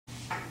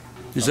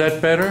Is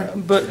that better?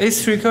 But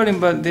it's recording,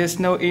 but there's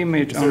no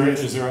image on it.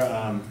 Is there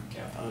a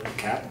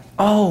cap?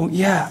 Oh,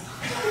 yeah.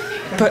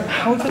 But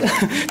how the...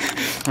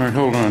 All right,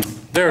 hold on.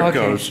 There it Okay.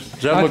 goes.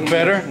 Does that look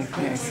better?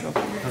 Yeah, so.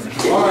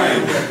 All right.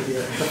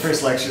 The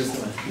first lecture is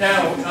done.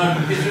 Now,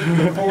 is it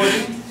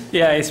recording?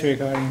 Yeah, it's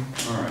recording.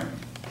 All right.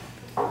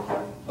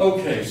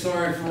 Okay,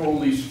 sorry for all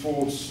these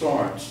false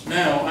starts.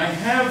 Now, I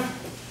have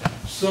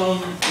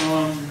some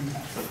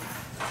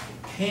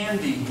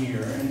candy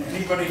here, and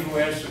anybody who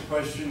asks a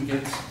question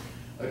gets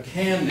a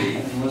candy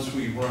unless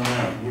we run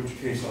out, in which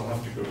case I'll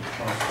have to go to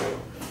Costco.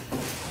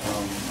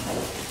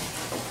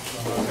 So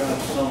I've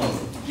got some of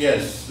them.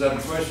 Yes, is that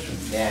a question?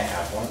 Yeah, I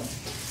have one.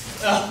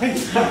 All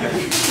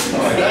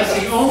right, that's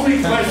the only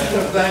question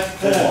of that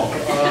form.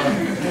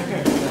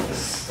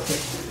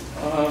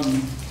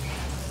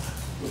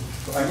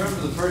 I remember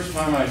the first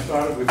time I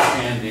started with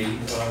candy,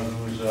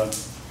 there was a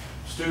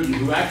student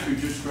who actually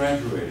just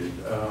graduated,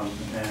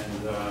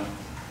 and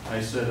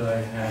I said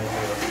I had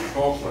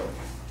chocolate.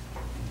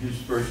 His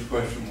first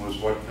question was,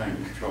 what kind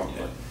of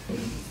chocolate?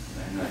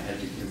 And I had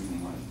to give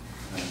him one.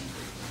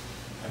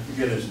 I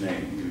forget his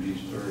name.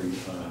 He's very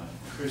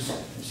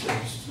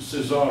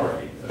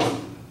Cesare,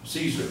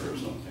 Caesar or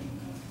something.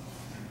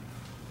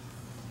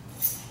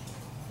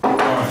 All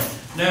right.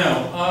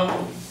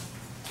 Now,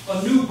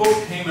 a new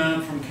book came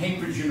out from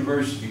Cambridge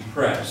University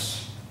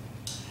Press,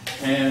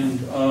 and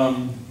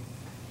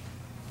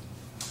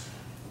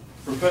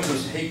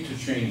professors hate to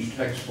change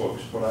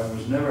textbooks, but I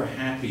was never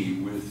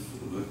happy with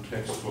the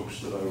textbooks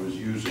that I was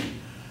using.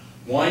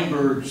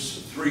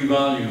 Weinberg's 3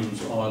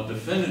 volumes are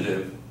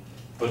definitive,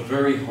 but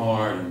very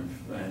hard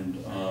and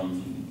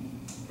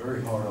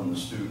very hard on the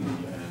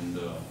student, and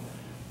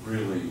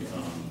really.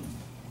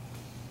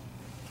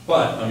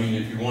 But I mean,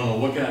 if you want to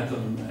look at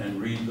them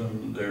and read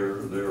them,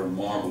 they're a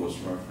marvelous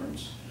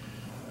reference.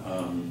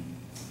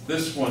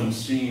 This one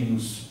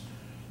seems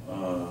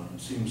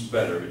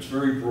better. It's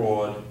very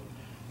broad,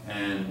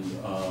 and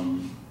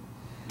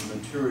the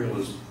material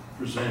is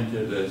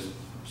presented as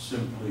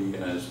simply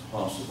as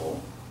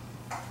possible,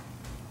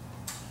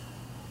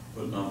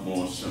 but not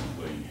more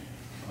simply.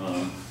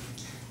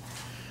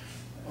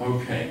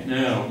 Okay,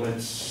 now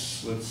let's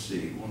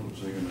see. What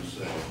was I going to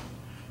say?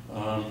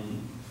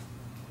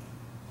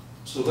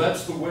 So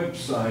that's the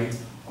website.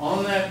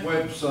 On that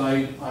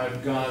website,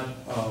 I've got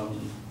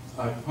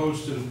I've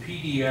posted a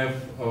PDF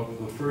of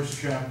the first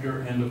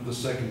chapter and of the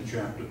second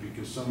chapter,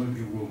 because some of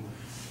you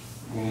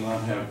will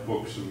not have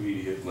books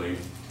immediately.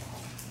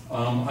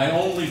 I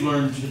only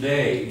learned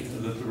today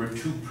that there were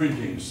 2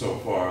 printings so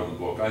far of the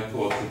book. I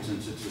thought that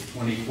since it's a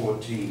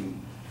 2014,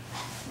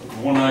 the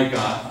one I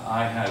got,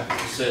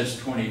 it says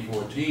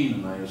 2014,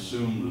 and I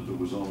assumed that there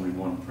was only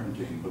 1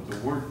 printing, but there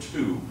were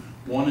 2,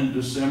 one in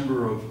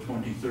December of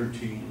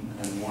 2013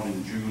 and one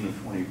in June of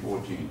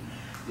 2014.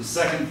 The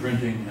second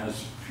printing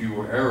has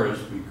fewer errors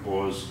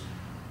because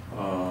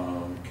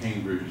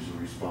Cambridge is a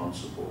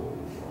responsible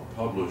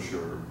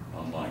publisher,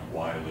 unlike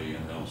Wiley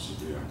and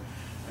Elsevier,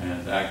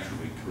 and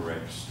actually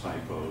corrects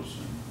typos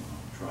and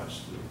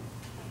tries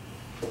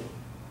to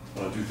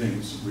do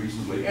things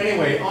reasonably.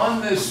 Anyway,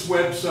 on this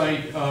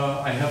website,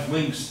 I have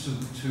links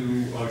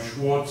to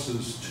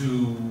Schwartz's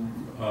 2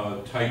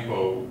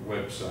 typo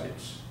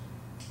websites,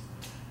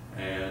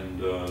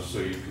 and so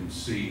you can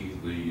see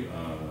the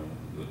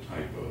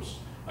typos.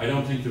 I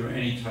don't think there are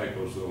any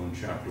typos though in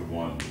chapter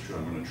 1, which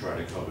I'm going to try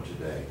to cover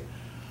today.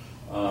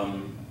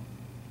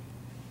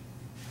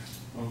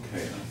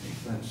 Okay, I think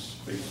that's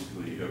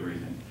basically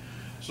everything.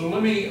 So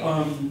let me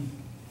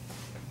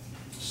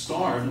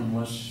start,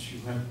 unless you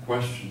have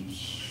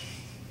questions.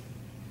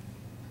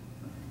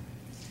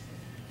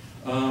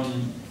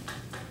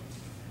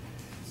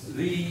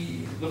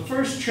 The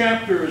first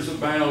chapter is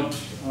about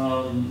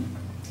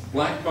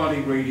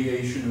blackbody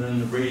radiation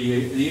and then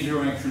the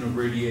interaction of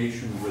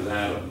radiation with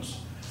atoms.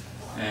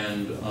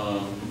 And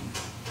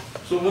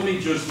so let me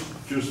just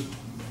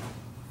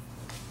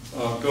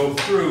go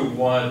through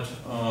what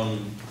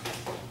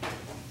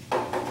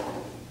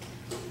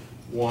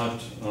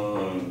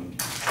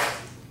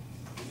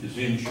is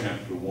in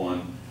chapter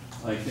 1.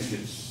 I think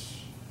it's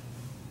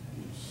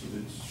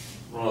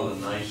rather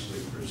nicely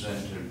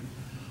presented.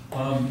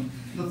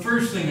 The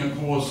first thing, of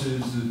course,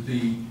 is that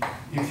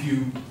if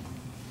you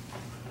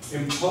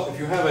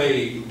have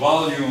a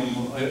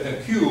volume, a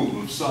cube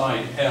of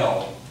side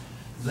L,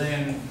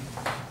 then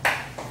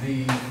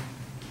the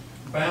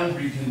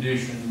boundary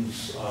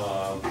conditions,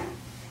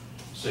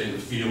 say the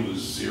field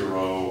is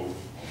 0,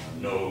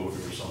 node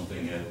or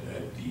something at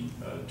the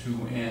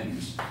 2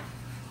 ends,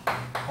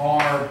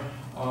 are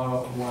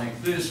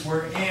like this,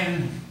 where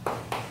n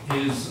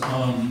is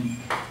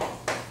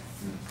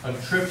a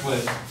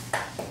triplet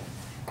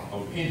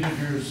of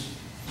integers.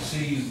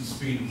 C is the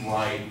speed of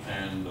light,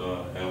 and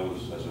L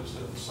is, as I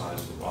said, the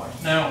size of the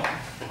box. Now,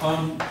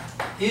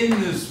 in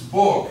this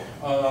book,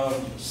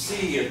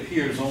 C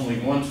appears only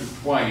once or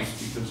twice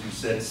because he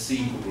said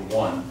C to the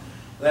 1.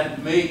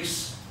 That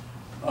makes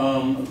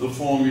the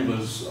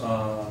formulas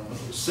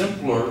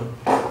simpler,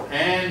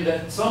 and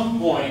at some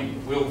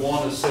point we'll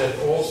want to set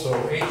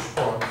also H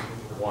bar to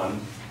the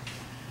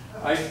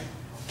 01.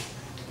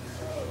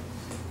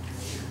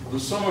 The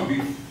summer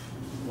before,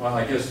 well,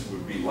 I guess it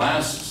would be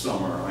last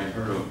summer, I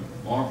heard a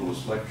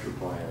marvelous lecture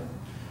by a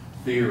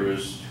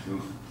theorist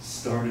who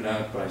started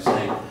out by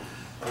saying,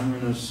 I'm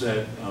going to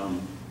set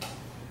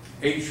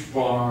h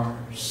bar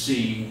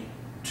c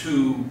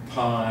 2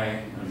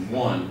 pi and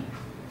 1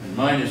 and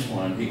minus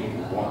 1 equal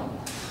to 1.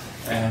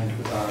 And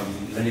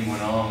then he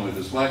went on with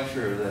his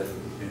lecture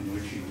in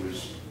which he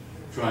was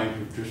trying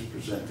to just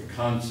present the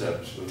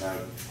concepts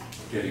without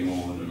getting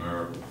all the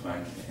numerical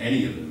factors,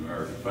 any of the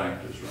numerical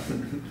factors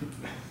right.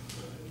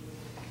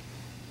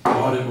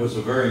 But it was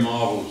a very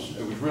marvelous,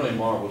 it was really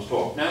marvelous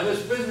talk. Now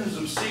this business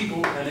of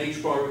Siegel and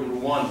h bar equal to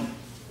 1,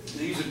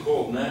 these are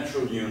called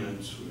natural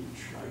units,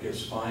 which I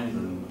guess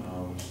Feynman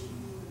was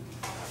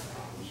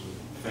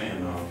a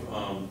fan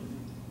of.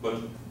 But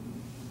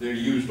they're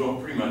used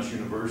pretty much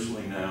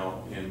universally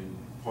now in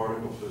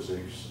particle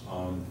physics.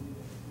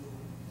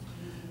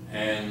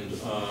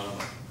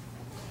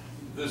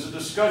 There's a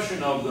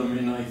discussion of them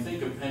in, I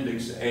think,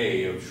 Appendix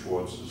A of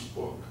Schwartz's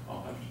book.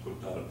 I'll have to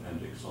put that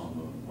appendix on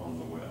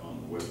the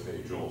web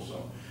page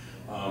also.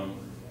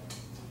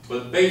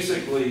 But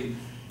basically,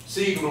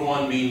 C equal to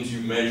 1 means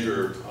you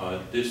measure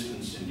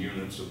distance in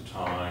units of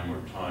time, or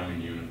time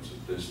in units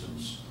of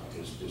distance. I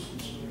guess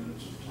distance in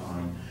units of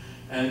time.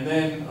 And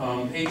then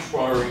h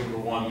bar equal to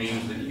 1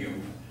 means that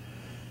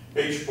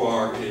h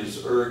bar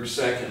is erg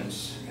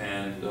seconds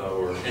and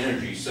or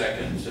energy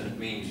seconds, and it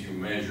means you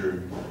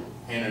measure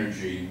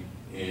energy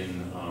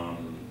in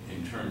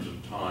terms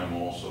of time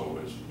also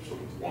as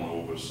sort of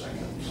 1/,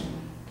 seconds.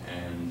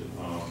 And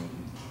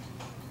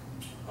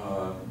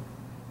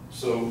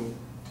so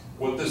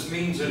what this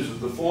means is that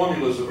the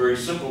formulas are very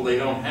simple. They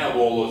don't have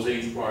all those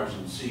h bars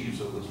and c's,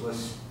 so there's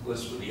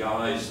less for the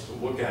eyes to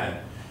look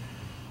at.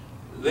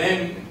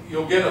 Then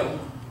you'll get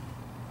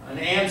an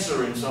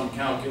answer in some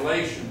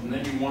calculation, and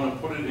then you want to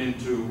put it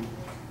into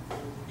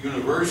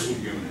universal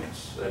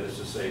units, that is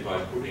to say by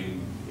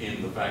putting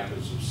in the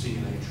factors of C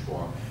and h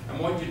bar. And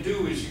what you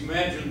do is you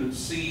imagine that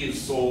C is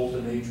salt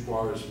and h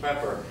bar is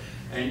pepper,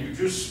 and you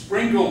just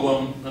sprinkle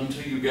them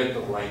until you get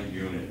the right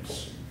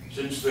units.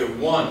 Since they're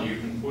 1, you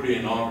can put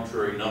in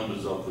arbitrary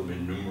numbers of them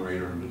in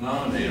numerator and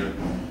denominator,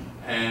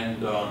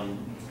 and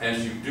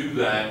as you do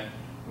that,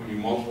 when you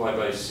multiply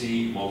by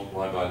C, you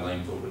multiply by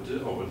length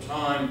over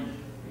time.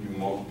 When you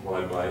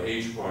multiply by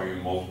h bar, you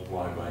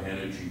multiply by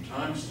energy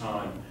times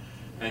time.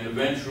 And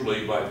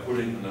eventually, by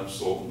putting enough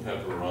salt and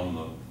pepper on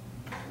the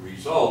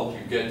result,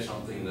 you get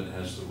something that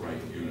has the right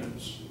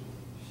units.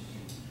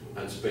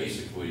 That's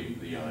basically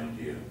the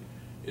idea.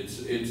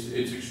 It's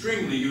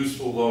extremely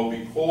useful, though,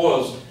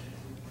 because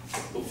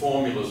the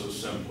formulas are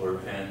simpler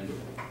and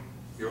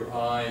your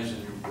eyes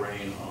and your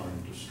brain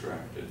aren't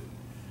distracted.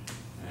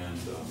 And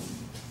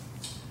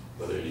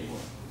but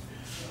anyway.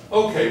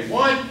 Okay,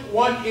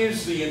 what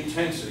is the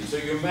intensity? So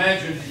you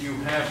imagine you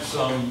have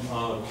some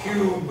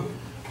cube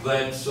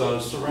that's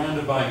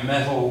surrounded by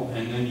metal,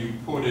 and then you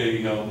put a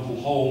little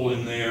hole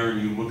in there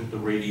and you look at the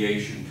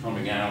radiation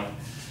coming out.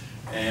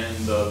 And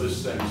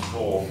this thing is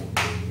called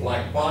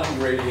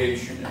Blackbody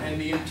radiation. And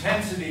the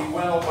intensity,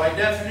 well, by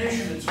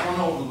definition, it's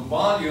 1/the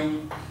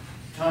volume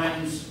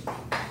times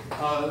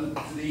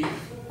the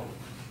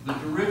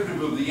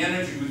derivative of the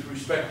energy with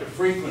respect to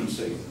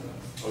frequency.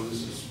 Oh,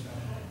 this is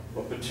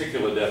a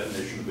particular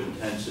definition of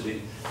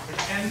intensity.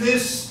 And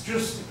this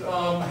just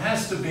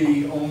has to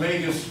be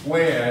omega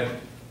squared,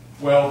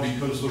 well,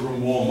 because there are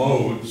more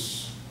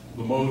modes.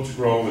 The modes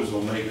grow as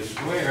omega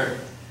squared.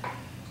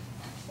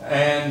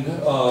 And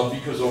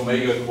because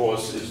omega, of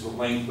course, is the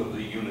length of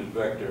the unit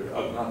vector,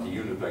 not the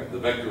unit vector, the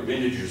vector of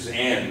integers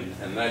n,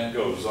 and that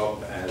goes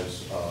up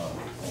as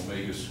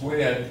omega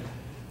squared.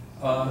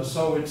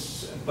 So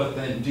it's, but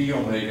then d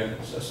omega,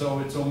 so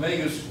it's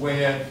omega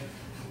squared,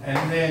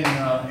 and then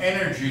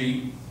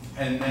energy,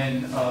 and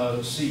then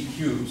c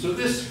cubed. So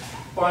this,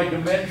 by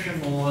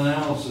dimensional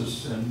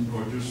analysis,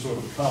 or just sort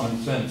of common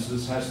sense,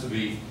 this has to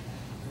be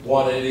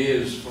what it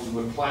is from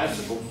the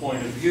classical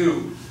point of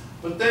view.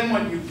 But then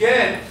what you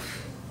get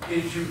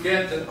is you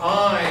get that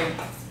I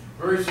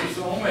versus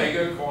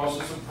omega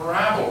causes a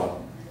parabola.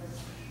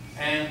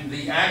 And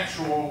the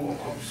actual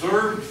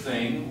observed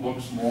thing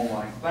looks more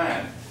like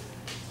that.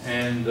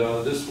 And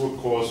this, of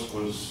course,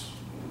 was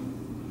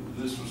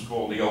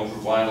called the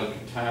ultraviolet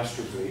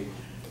catastrophe.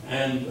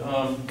 And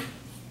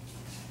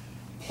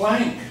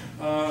Planck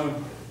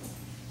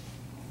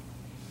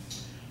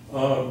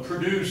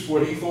produced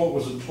what he thought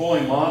was a toy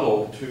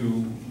model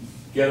to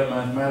get a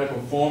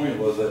mathematical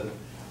formula that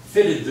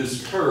fitted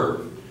this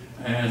curve.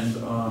 And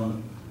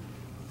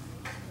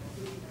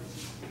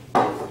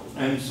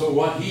so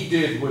what he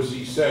did was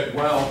he said,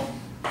 well,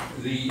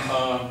 the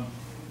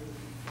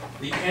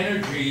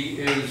energy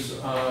is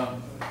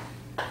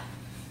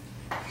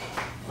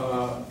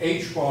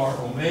h bar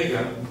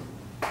omega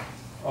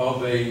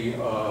of a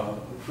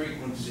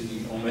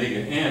frequency omega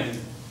n.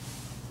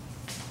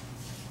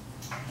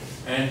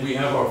 And we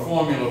have our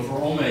formula for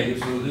omega,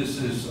 so this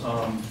is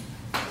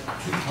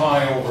 2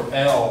 pi over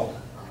L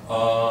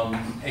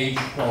h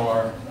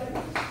bar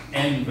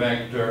n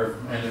vector,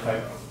 and if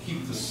I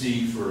keep the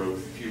c for a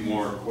few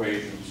more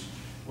equations,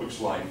 looks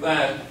like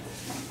that.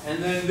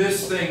 And then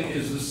this thing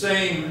is the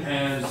same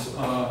as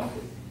the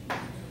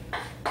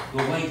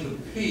length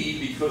of p,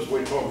 because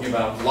we're talking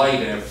about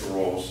light after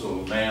all,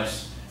 so the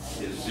mass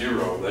is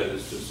 0. That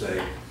is to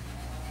say,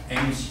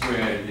 m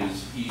squared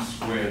is e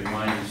squared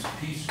minus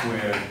p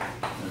squared,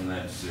 and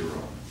that's 0.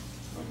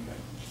 Okay.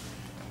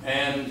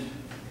 And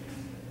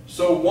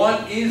so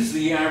what is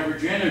the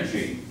average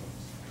energy?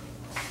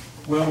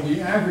 Well, the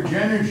average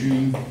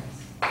energy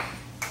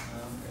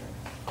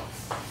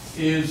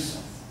is,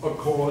 of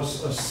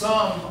course, a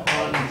sum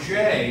on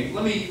J.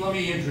 Let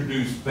me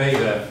introduce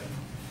beta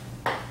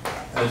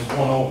as 1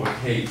 over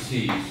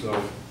kT. So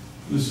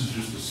this is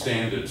just a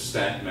standard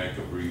StatMech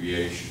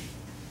abbreviation.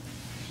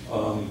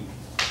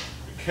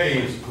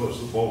 K is, of course,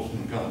 the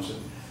Boltzmann constant.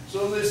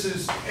 So this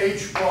is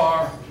h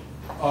bar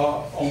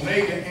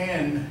omega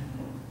n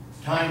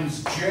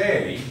times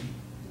J,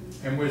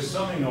 and we're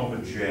summing over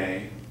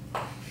J,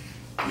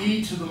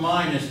 e to the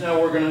minus. Now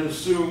we're going to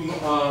assume the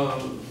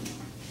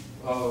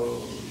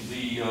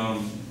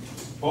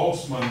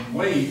Boltzmann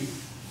weight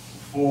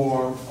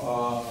for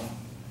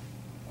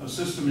a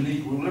system in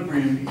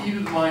equilibrium, e to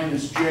the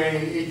minus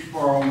j h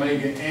bar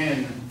omega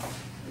n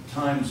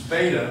times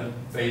beta,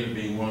 beta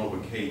being 1 over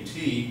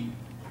kT,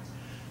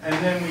 and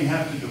then we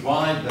have to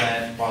divide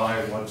that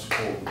by what's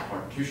called the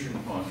partition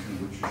function,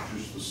 which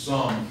is just the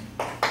sum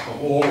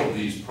of all of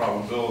these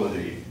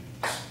probabilities.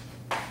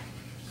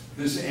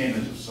 This n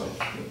is a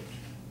subscript.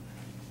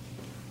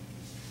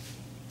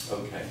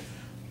 Okay.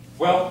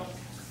 Well,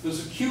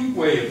 there's a cute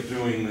way of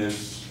doing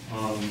this,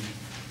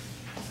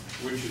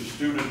 which is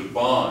due to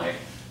Debye.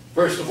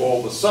 First of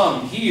all, the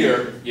sum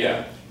here,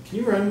 yeah. Can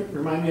you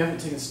remind me, I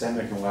haven't taken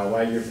StatMech in a while,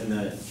 why you're in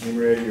the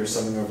numerator you're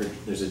summing over,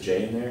 there's a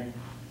j in there?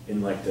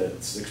 In like the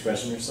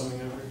expression you're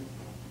summing over?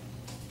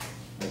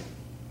 Like,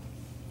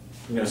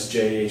 you know, it's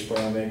j h bar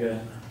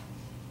omega?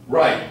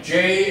 Right,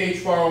 j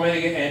h bar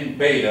omega n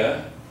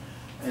beta,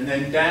 and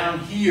then down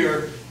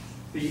here,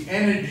 the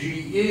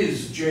energy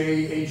is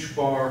j h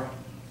bar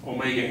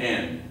omega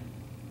n.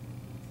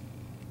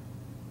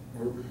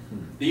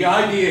 The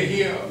idea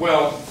here,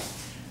 well,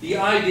 the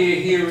idea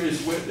here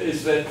is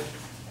that,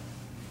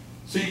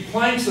 see,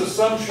 Planck's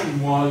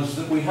assumption was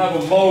that we have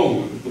a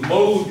mode. The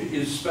mode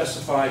is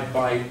specified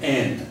by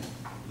n,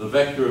 the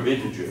vector of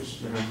integers.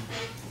 Mm-hmm.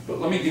 But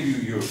let me give you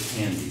your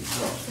candy.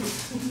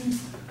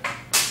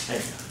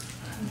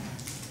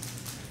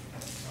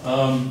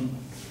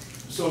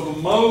 So the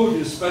mode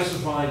is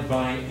specified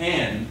by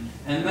n,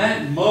 and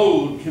that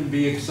mode can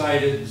be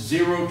excited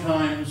 0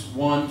 times,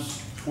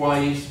 once,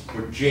 twice,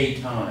 or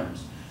j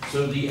times.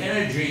 So the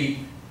energy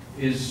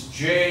is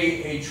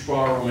j h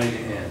bar omega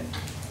n.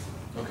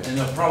 Okay. And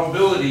the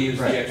probability is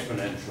Right. the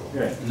exponential.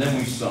 Right. And then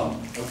we sum.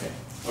 Okay.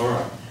 All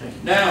right. Thank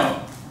you.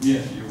 Now,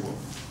 yeah, you're welcome.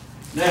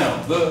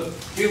 Now, the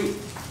cute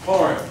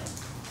part.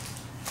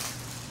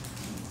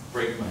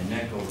 Break my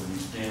neck over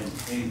these damn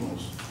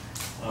tables.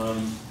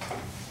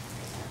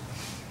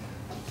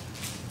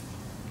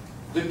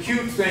 The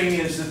cute thing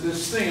is that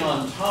this thing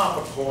on top,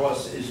 of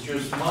course, is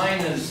just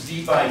minus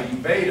d by d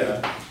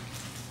beta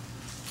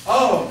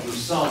of the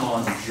sum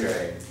on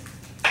j,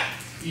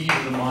 e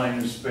to the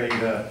minus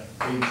beta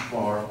h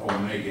bar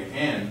omega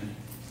n.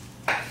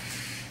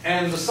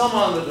 And the sum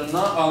on the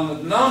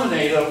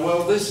denominator,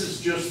 well, this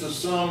is just the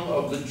sum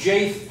of the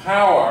jth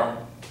power.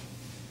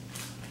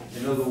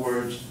 In other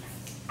words,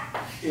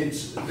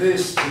 it's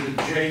this to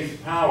the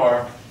jth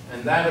power,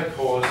 and that, of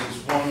course, is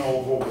 1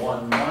 over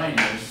 1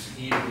 minus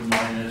e to the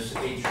minus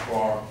h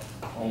bar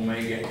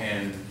omega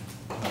n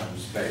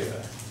times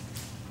beta.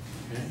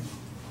 Okay?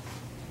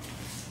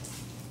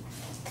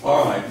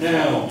 All right,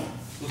 now,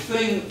 the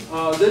thing,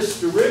 this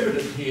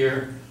derivative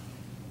here,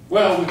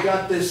 well, we've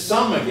got this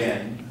sum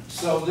again.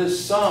 So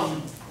this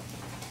sum,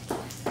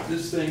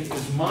 this thing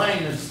is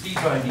minus d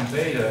by d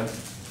beta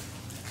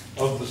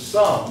of the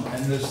sum,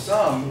 and this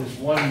sum is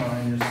 1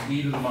 minus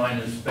e to the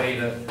minus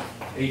beta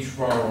h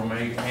bar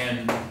omega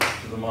n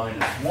to the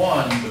minus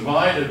 1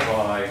 divided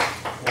by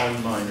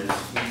 1 minus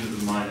e to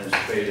the minus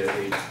beta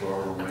h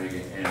bar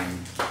omega n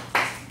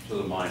to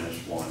the minus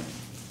 1.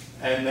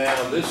 And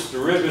now this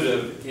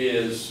derivative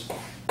is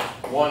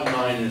 1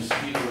 minus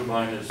e to the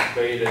minus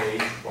beta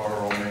h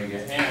bar omega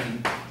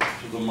n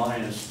to the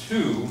minus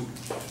 2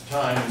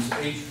 times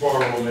h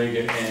bar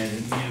omega n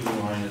e to the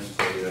minus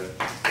beta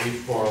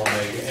h bar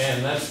omega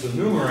n. That's the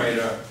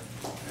numerator,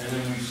 and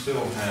then we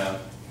still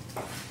have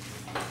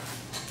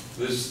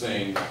this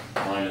thing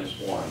minus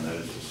 1, that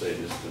is to say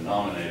this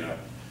denominator.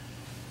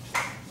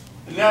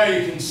 And now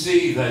you can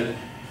see that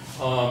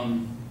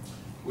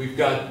we've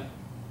got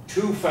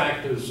two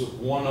factors of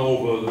 1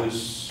 over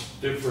this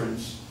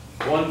difference,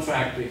 one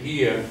factor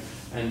here,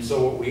 and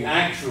so what we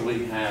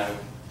actually have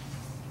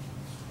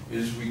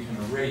is we can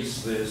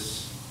erase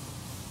this,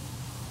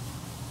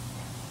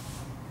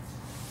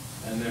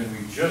 and then we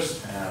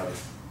just have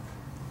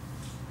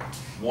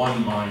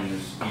 1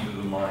 minus e to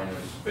the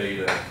minus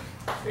beta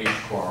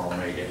h bar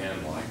omega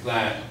n like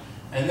that.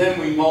 And then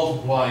we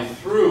multiply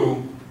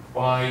through by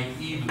by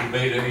e to the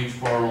beta h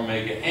bar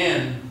omega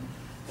n,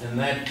 and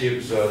that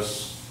gives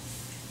us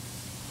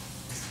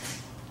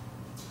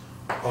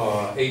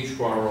h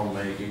bar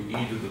omega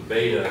e to the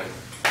beta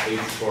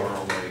h bar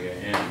omega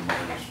n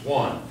minus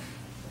 1.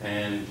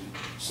 And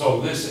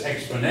so this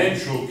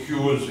exponential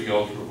cures the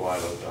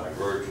ultraviolet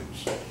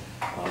divergence.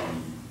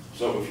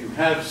 So if you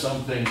have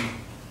something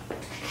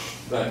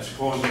that's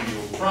causing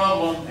you a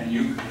problem and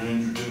you can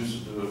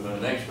introduce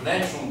an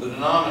exponential in the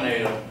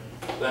denominator,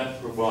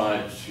 that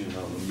provides, you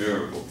know, the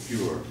miracle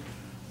cure.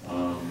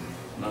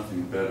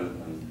 Nothing better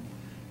than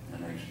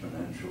an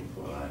exponential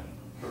for that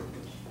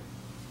purpose.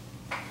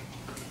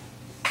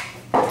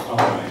 All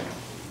right.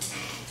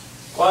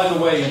 By the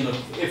way,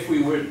 if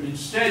we were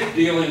instead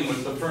dealing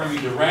with the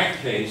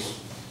Fermi-Dirac case,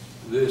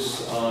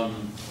 this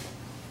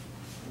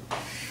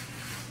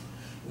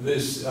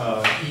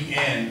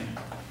En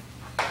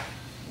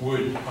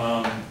would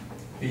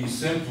be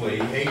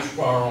simply h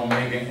bar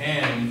omega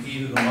n e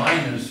to the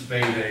minus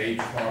beta h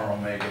bar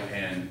omega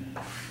n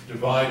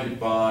divided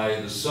by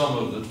the sum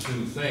of the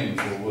two things,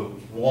 or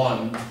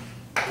 1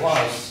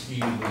 plus e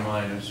to the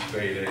minus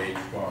beta h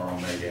bar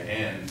omega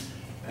n,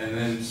 and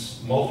then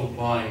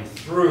multiplying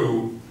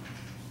through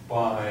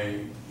by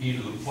e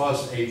to the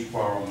plus h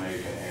bar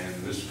omega n.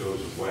 This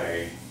goes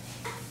away,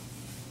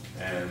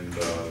 and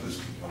this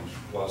becomes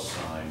plus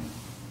sign.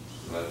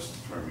 So that's the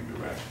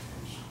Fermi-Dirac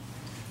case.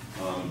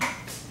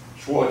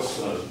 Schwartz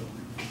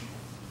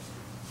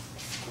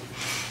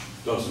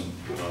doesn't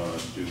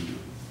do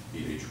the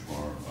h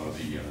bar,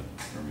 the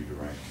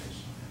Fermi-Dirac case.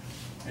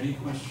 Any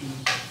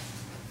questions?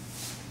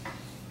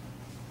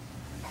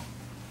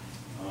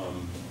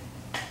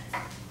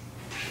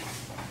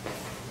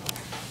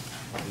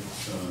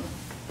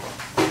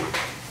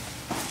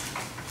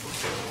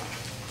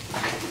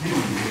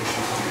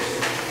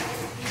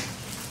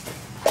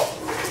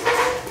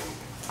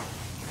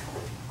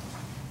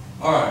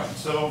 All right,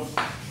 so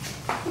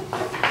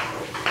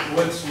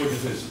let's look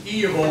at this.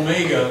 E of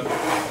omega,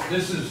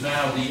 this is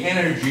now the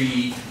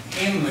energy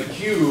in the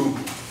cube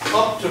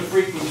up to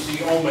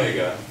frequency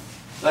omega.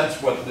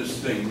 That's what this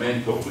thing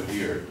meant over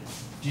here.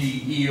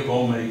 dE of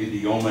omega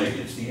d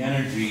omega. It's the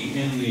energy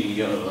in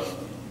the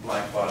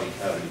Blackbody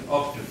cavity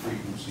up to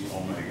frequency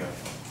omega.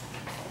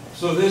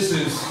 So this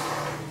is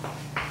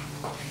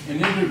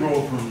an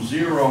integral from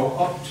 0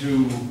 up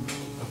to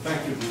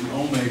effectively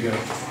omega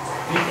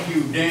d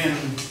cubed n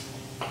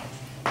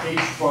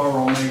h bar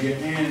omega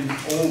n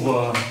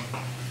over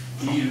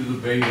e to the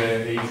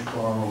beta h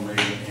bar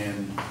omega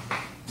n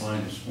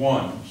minus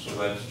 1. So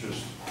that's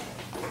just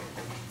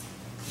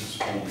this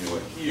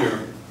formula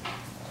here.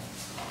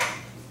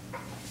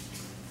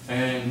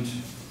 And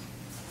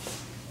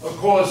of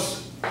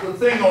course, the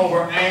thing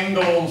over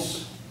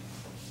angles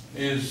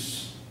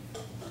is,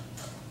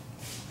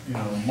 you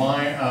know,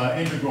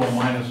 my integral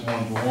minus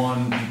 1 to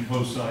 1 d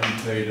cosine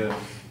theta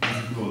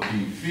integral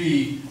d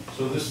phi.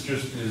 So this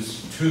just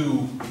is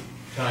 2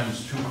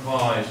 times 2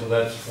 pi, so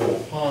that's 4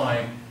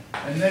 pi.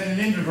 And then an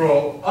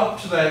integral up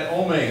to that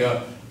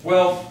omega.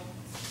 Well,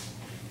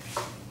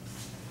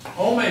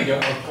 omega,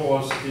 of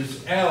course,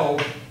 is L,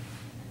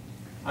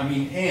 I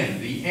mean n.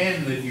 The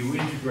n that you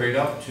integrate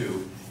up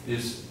to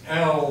is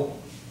L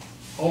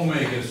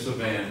omega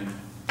sub n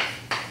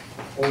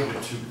over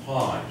 2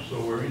 pi. So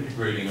we're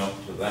integrating up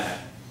to that.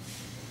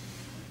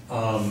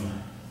 L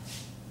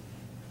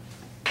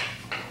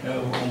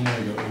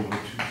omega over 2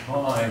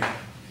 pi,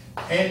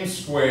 n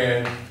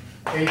squared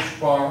h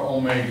bar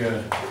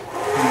omega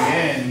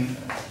dn.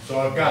 So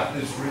I've got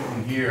this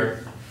written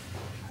here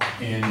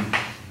in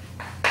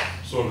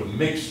sort of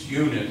mixed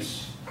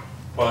units,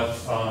 but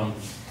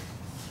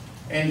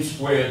n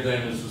squared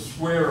then is the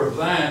square of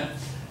that.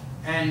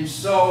 And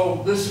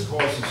so this, of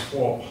course, is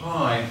 4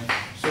 pi.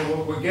 So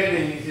what we're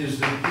getting is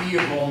that E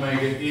of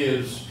omega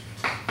is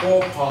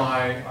 4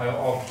 pi.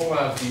 I'll pull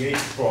out the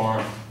h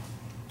bar,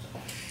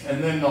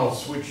 and then I'll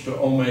switch to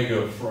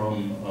omega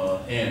from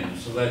n.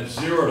 So that's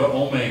 0 to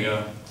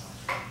omega.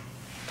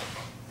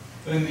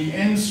 Then the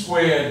n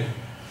squared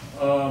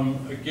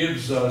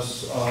gives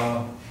us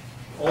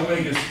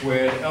omega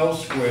squared L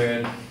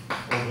squared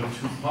over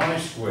 2 pi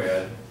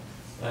squared.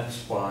 That's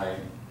by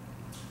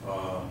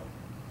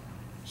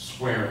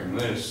squaring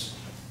this,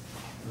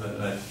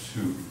 that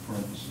 2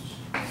 parentheses.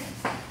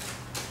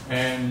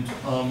 And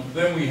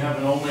then we have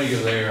an omega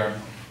there.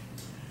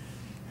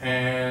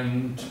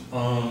 And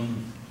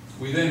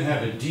we then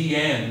have a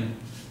dn,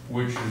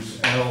 which is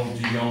L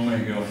d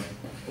omega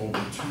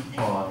over 2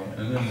 pi.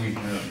 And then we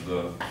have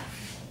the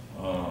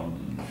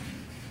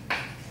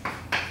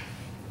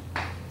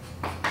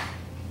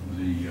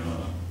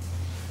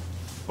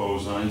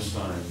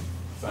Bose-Einstein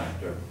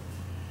factor.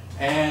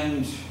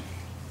 And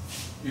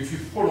if you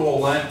put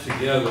all that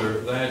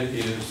together, that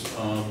is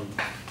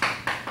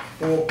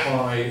 4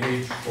 pi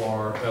h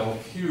bar L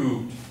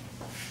cubed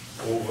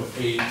over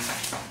 8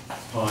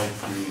 pi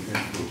cubed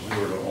into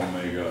 0 to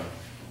omega,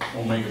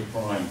 omega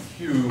prime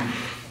cubed,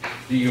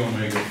 d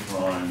omega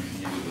prime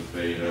e to the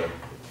beta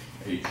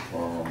h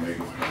bar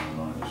omega prime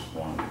minus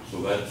 1.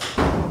 So that's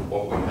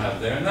what we have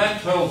there. And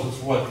that tells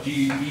us what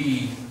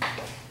dE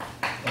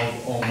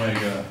of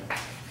omega,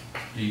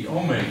 d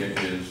omega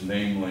is,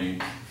 namely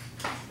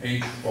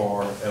h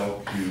bar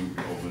L cubed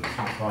over 2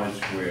 pi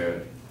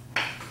squared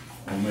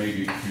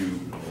omega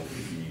cubed over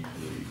e to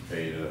the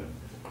beta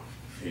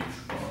h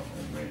bar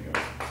omega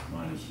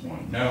minus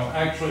 1. Now,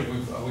 actually,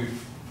 we've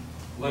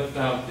left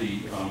out the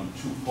 2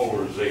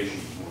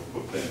 polarizations.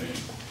 We'll put them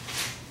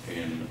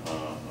in a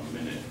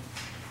minute.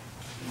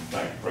 In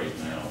fact, right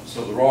now.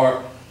 So there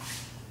are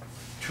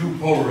 2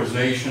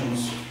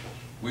 polarizations.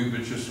 We were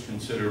just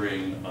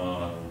considering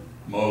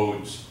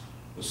modes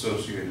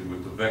associated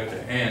with the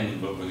vector n,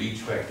 but with each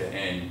vector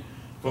n,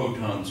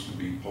 photons can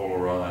be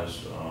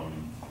polarized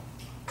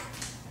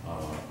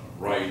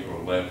right or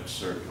left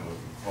circular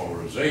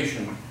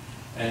polarization.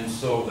 And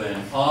so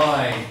then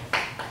I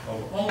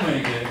of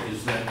omega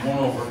is then 1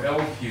 over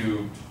L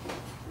cubed,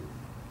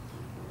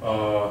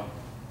 or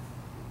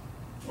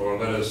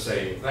let us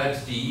say, if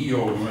that's dE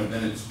over,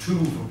 then it's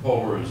 2 for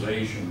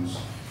polarizations,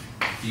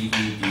 dE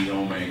d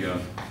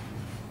omega.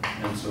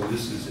 And so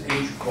this is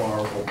h bar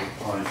over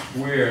pi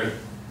squared,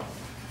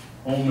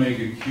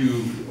 omega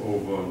cubed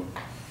over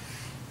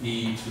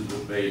e to the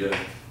beta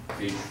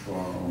h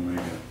bar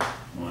omega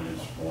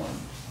minus 1.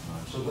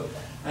 So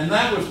and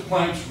that was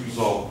Planck's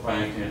result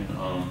back in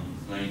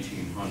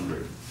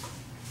 1900.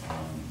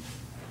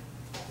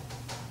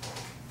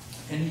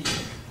 Any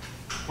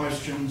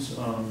questions?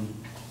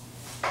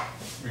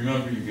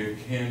 Remember, you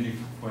get candy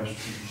for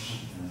questions.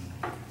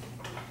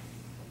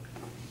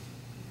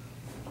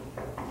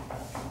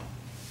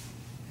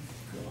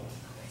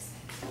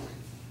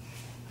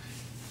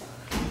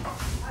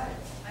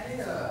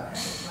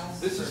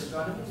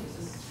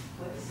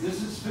 This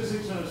is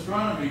physics and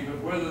astronomy,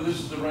 but whether this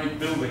is the right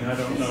building, I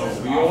don't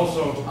know. We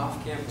also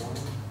off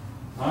campus.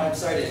 I'm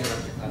sorry to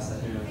interrupt your class.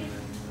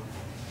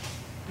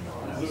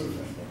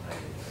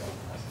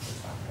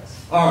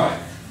 All right.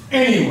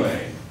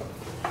 Anyway,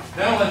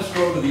 now let's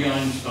go to the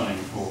Einstein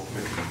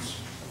coefficients.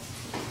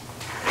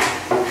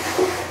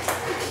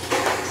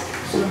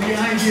 So the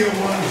idea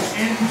was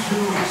N2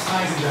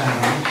 excited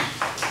atoms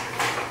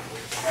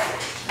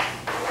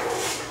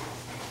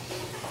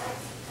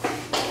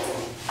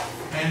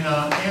and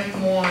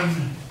N1,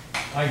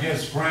 I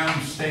guess,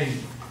 ground state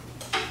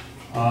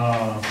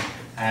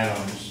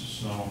atoms.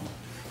 So,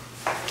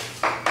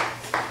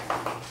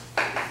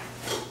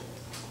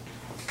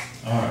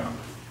 all right.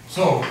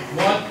 So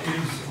what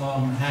is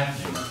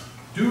happening?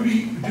 Due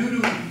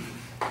to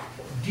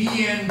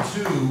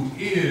dN2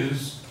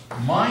 is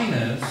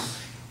minus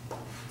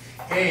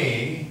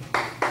A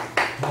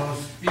plus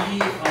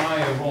BI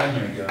of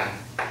omega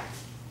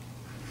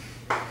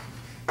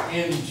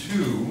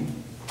N2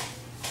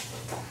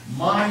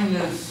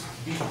 minus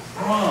B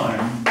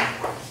prime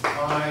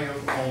I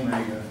of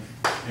omega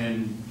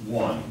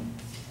N1.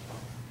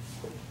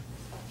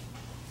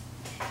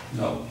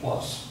 No,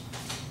 plus.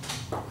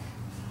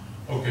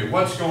 Okay,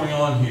 what's going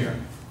on here?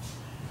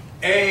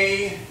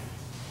 A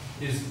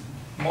is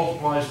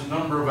multiplies the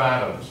number of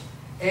atoms.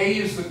 A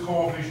is the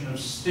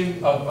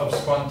coefficient of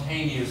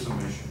spontaneous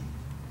emission.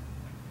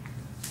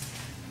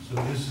 So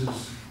this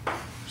is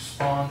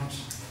spont.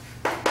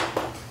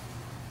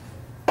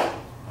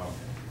 Okay.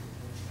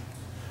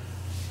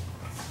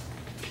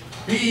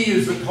 B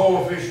is the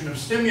coefficient of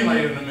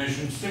stimulated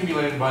emission,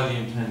 stimulated by the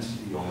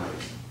intensity omega.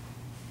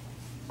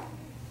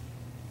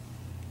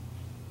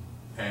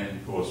 And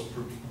of course,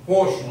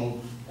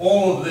 proportional,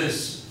 all of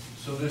this,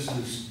 so this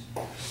is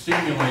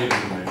stimulated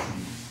emission.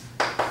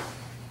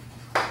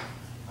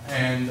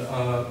 And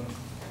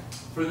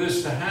for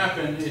this to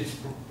happen, it's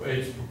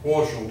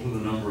proportional to the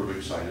number of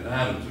excited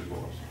atoms, of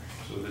course.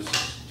 So this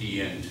is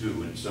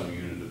dN2 in some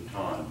unit of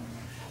time.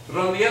 But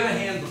on the other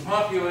hand, the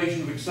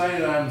population of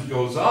excited atoms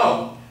goes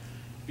up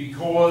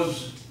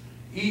because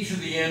each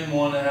of the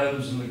N1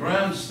 atoms in the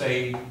ground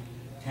state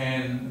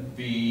can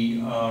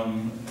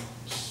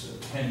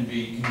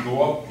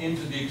go up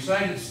into the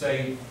excited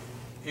state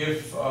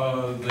if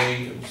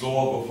they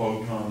absorb a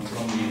photon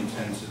from the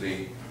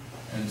intensity.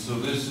 And so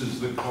this is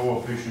the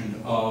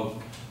coefficient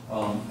of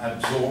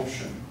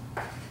absorption.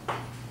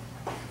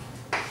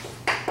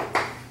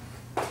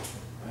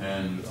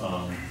 And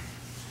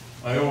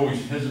I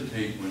always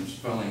hesitate when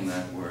spelling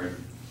that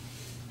word.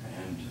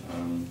 And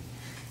in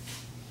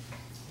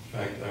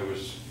fact, I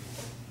was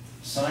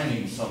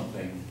signing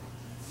something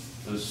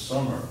this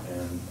summer,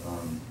 and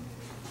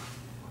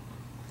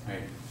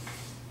I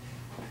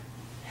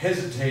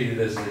hesitated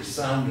as I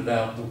sounded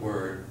out the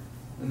word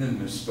and then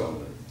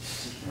misspelled it.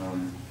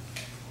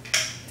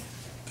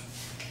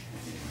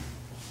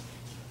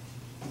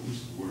 What was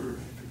the word?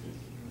 I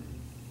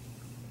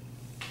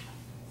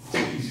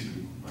forget. It's easy to,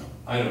 well,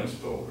 I don't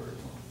spell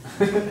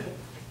very well.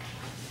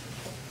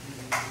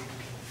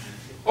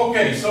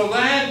 Okay, so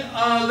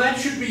that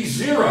should be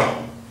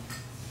 0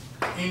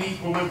 in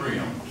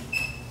equilibrium,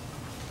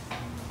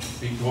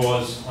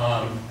 because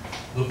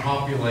the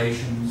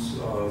populations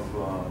of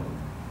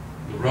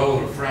the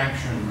relative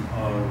fraction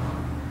of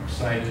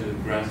excited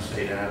and ground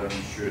state atoms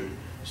should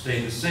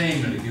stay the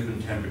same at a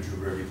given temperature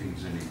where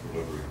everything's in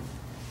equilibrium.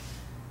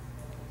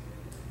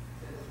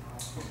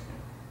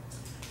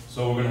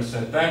 So we're going to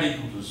set that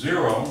equal to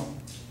 0.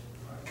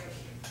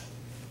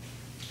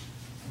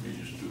 Let me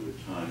just do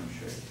a time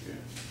check here.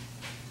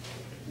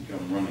 I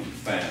think I'm running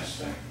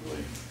fast,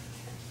 actually.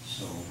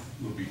 So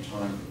there'll be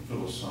time for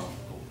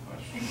philosophical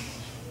questions.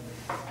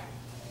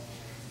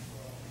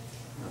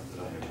 Not that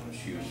I have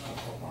much use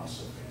for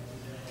philosophy.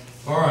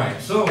 All right,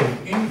 so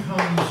in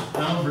comes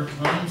Albert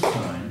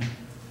Einstein,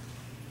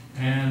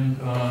 and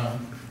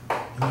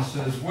he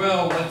says,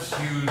 well, let's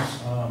use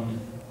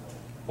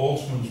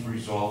Boltzmann's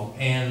result,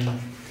 n e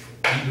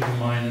to the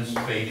minus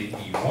beta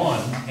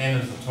E1, n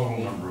is the total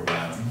number of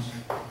atoms,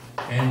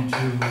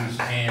 n2 is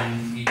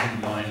n e to the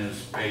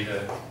minus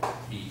beta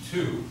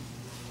E2.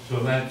 So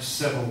that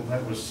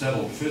was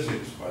settled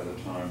physics by the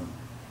time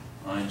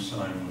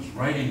Einstein was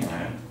writing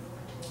that.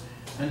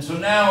 And so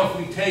now if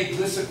we take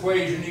this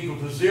equation equal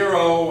to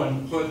 0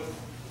 and put,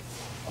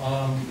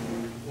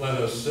 let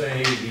us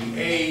say,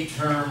 the A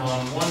term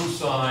on one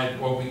side,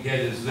 what we get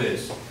is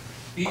this.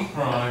 B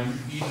prime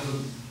e to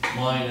the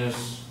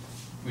minus,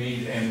 we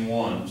need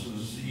n1, so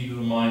this is e to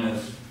the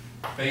minus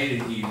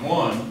beta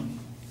E1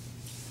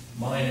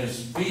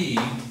 minus B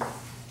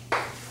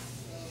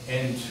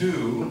n2 e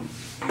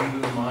to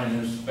the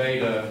minus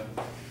beta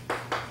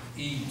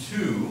E2,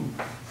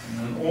 and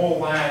then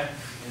all that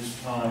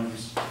is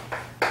times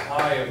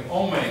I of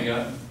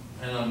omega,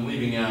 and I'm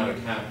leaving out a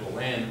capital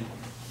N,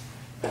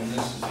 and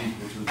this is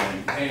equal to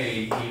then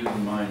A e to the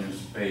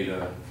minus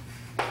beta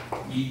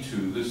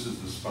E2. This is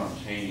the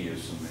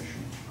spontaneous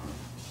emission.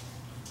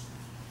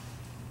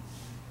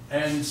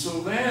 And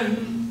so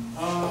then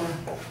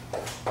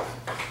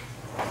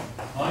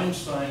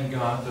Einstein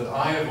got that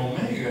I of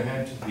omega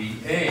had to be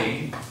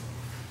A e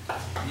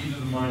to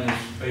the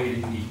minus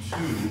beta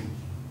E2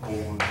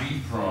 over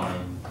B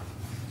prime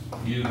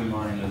e to the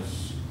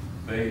minus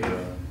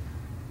beta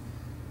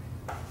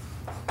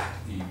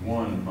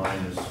E1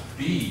 minus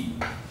B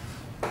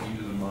e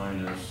to the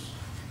minus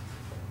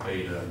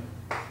beta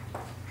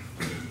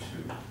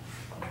E2.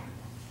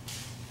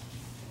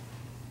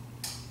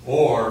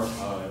 Or,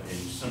 in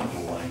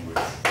simple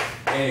language,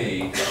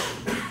 A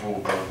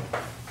over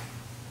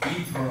B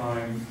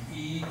prime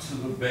e to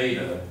the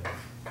beta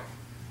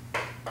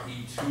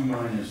E2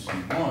 minus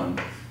E1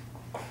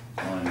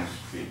 minus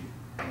B.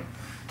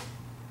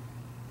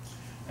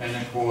 And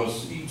of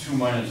course, E2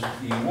 minus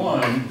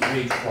E1 is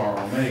h bar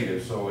omega,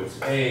 so it's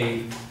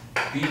A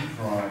B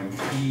prime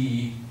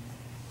e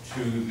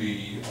to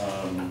the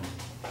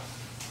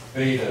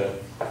beta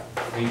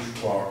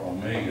h bar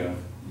omega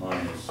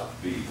minus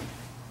B.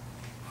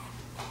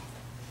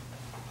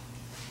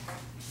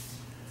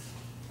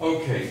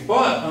 Okay,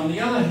 but on the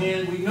other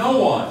hand, we know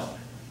what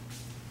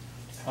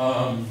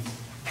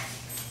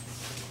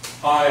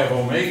I of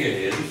omega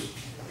is.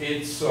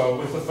 It's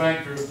with the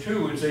factor of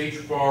 2, it's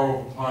h bar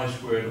over pi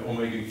squared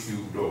omega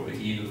cubed over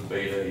e to the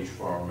beta h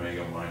bar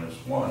omega minus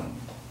 1.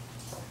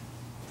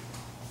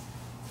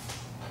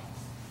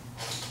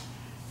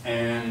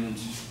 And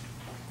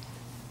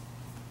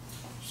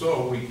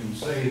so we can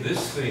say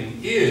this thing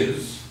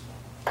is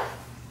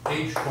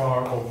h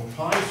bar over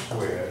pi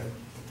squared.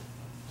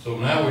 So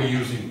now we're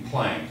using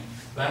Planck.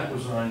 That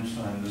was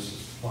Einstein, this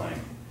is Planck.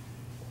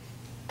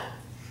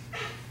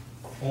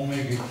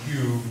 Omega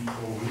cubed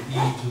over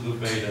e to the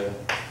beta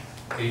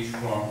h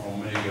bar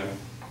omega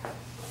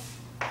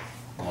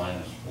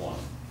minus 1.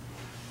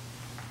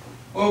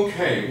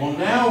 Okay, well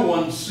now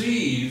one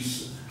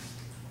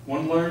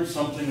learns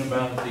something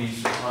about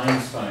these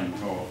Einstein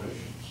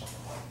coefficients.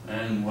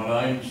 And what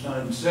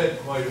Einstein said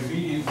quite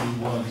immediately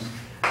was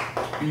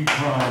B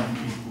prime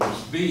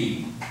equals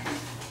B.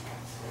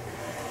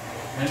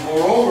 And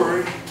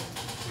moreover,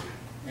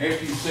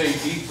 after you say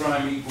B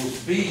prime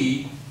equals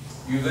B,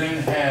 you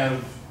then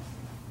have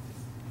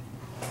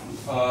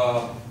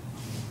a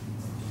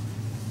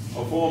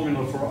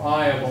formula for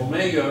I of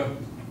omega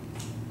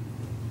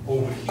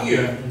over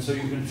here, and so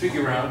you can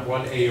figure out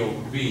what A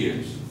over B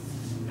is.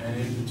 And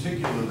in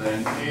particular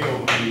then, A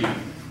over B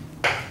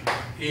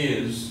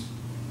is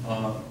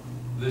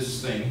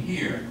this thing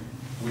here,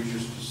 which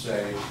is to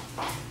say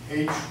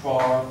h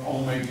bar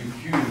omega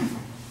cubed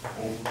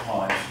over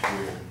pi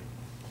squared.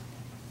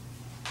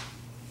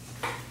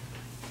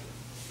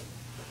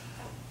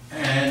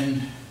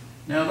 And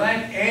now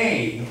that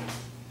A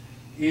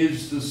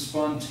is the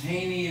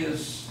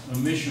spontaneous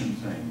emission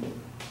thing,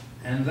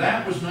 and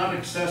that was not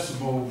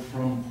accessible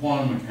from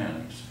quantum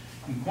mechanics.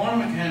 In quantum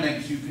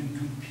mechanics, you can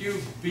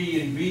compute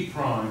B and B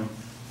prime,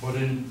 but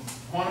in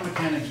quantum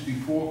mechanics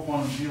before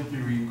quantum field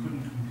theory, you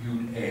couldn't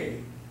compute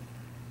A.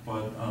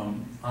 But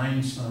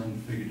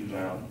Einstein figured it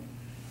out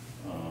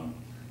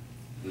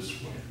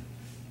this way.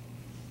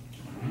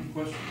 Any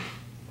questions?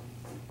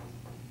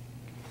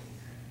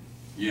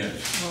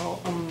 Yes.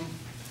 Well,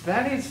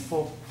 that is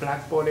for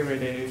Blackbody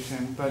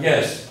radiation, but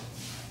Yes.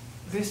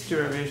 this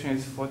derivation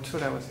is for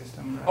two-level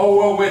system, right? Oh,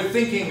 well, we're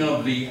thinking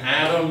of the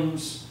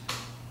atoms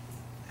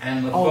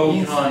and the Oh,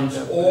 inside photons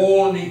the-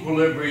 all in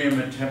equilibrium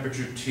at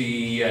temperature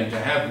T, and to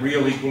have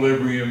real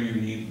equilibrium, you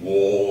need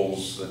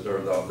walls that are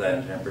of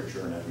that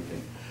temperature and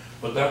everything.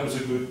 But that was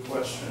a good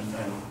question,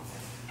 and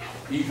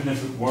even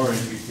if it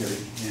weren't, we'd get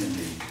it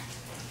handy.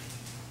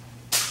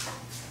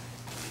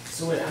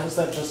 So wait, how does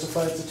that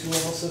justify it's a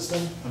two-level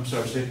system? I'm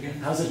sorry, say it again?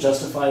 How does it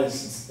justify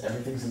since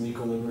everything's in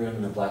equilibrium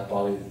in the black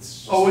body?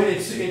 It's just, Oh,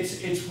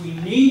 we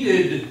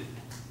needed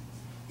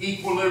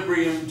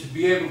equilibrium to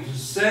be able to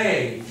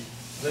say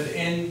that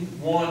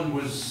N1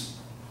 was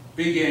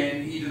big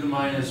N, e to the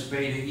minus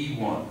beta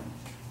E1.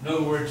 In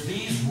other words,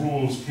 these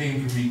rules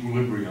came from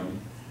equilibrium,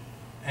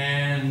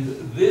 and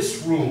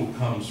this rule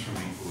comes from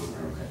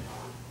equilibrium. okay.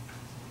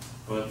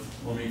 But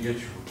let me get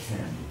you a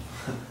candy.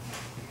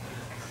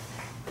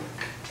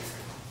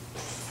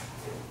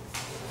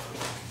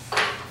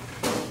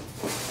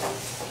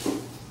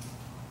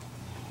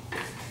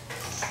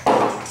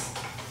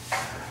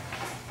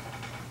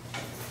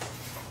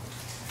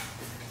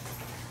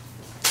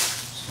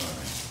 Sorry.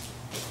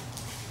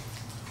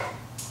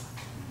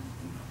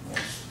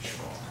 Lost the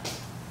chalk.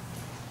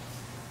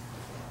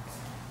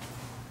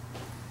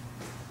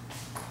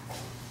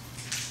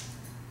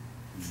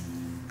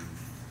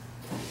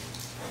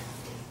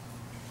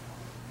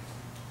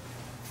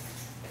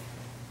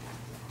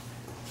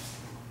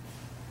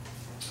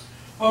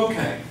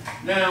 Okay,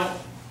 now,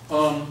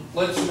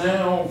 let's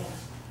now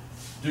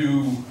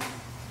do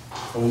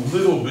a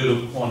little bit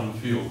of quantum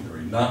field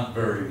theory, not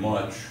very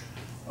much.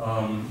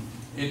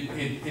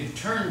 It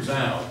turns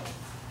out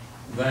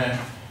that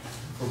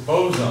for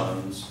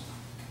bosons,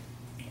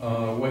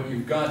 what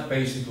you've got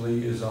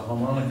basically is a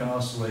harmonic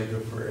oscillator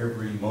for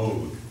every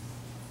mode.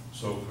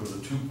 So for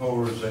the two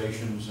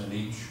polarizations in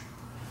each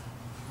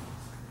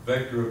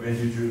vector of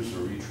integers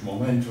or each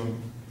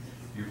momentum,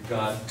 you've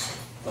got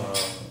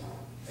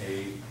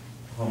a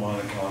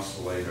harmonic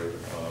oscillator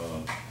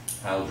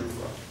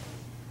algebra.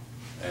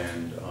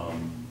 And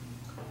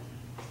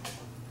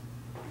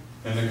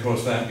of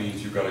course that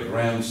means you've got a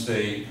ground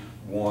state,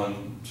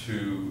 1,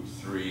 2,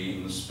 3,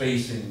 and the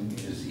spacing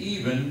is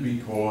even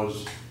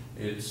because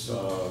it's,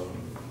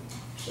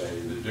 say,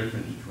 the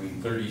difference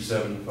between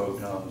 37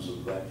 photons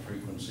of that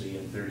frequency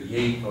and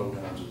 38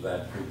 photons of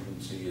that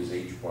frequency is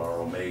h bar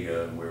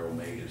omega, where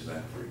omega is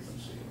that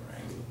frequency, or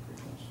angular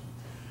frequency.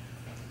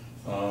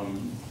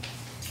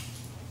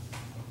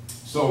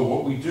 So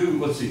what we do,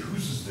 let's see,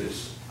 whose is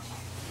this?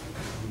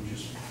 Let me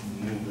just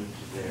move it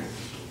to there,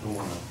 because I don't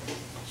want to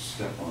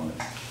step on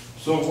it.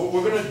 So what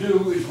we're going to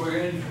do is we're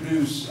going to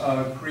introduce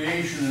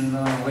creation and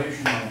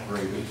annihilation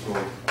operators,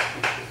 or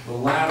the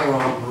ladder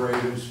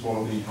operators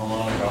for the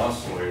harmonic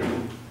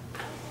oscillator.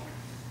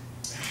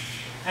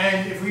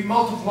 And if we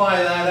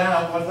multiply that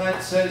out, what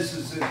that says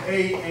is that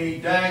A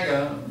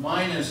dagger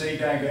minus A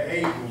dagger A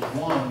equals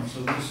 1,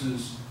 so this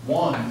is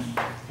 1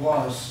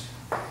 plus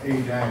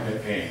A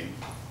dagger A.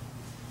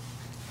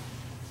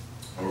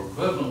 Or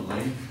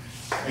equivalently,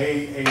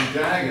 A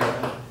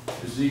dagger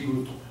is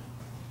equal to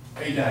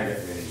A dagger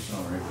A,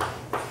 sorry,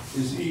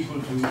 is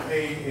equal to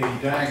A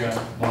dagger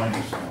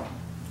minus 1.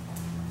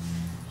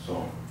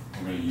 So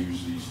I'm going to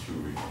use these two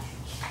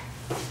relations.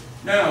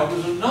 Now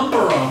there's a number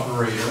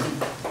operator.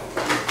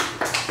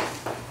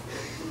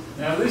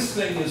 Now this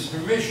thing is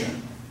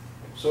Hermitian,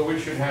 so it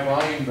should have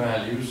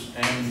eigenvalues,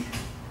 and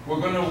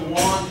we're going to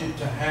want it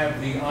to have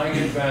the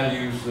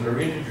eigenvalues that are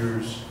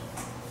integers,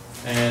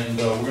 and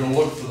we're going to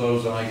look for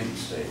those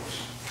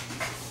eigenstates.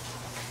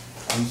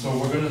 And so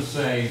we're going to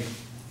say,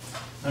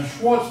 now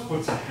Schwartz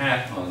puts a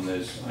hat on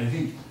this. I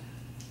think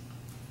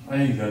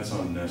that's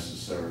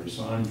unnecessary,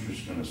 so I'm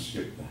just going to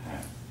skip the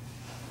hat.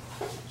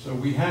 So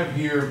we have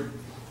here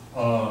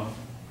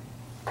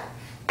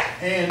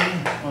n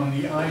on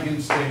the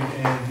eigenstate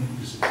n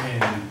is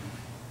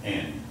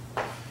n.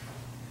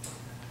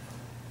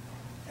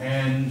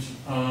 And,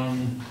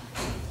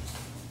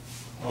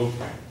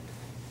 okay.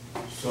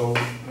 So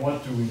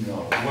what do we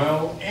know?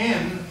 Well,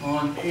 n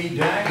on A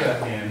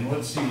dagger n,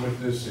 let's see what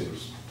this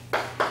is.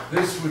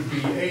 This would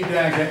be A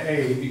dagger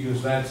A,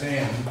 because that's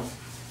n,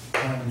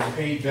 times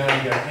A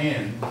dagger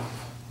n.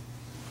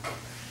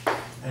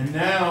 And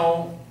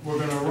now we're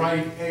going to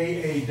write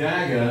A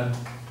dagger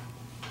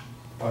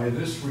by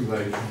this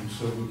relation,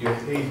 so we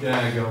get A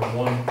dagger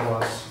 1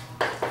 plus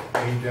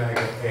A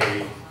dagger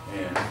A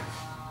n.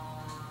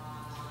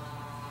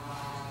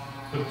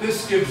 But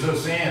this gives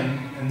us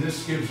n, and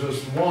this gives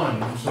us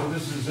 1, so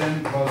this is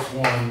n plus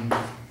 1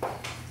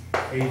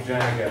 A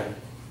dagger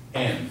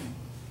n.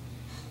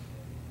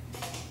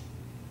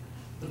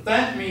 But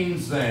that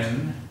means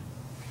then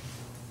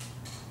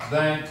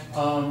that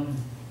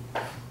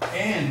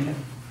n,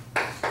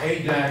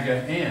 A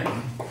dagger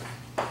n,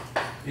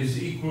 is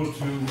equal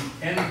to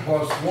n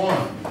plus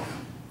 1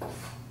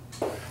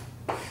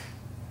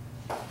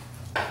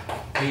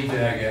 A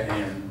dagger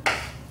n.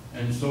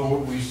 And so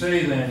what we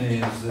say then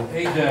is that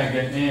A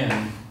dagger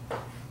n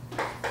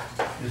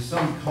is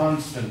some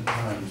constant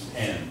times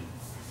n.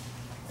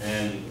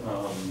 And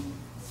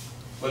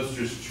let's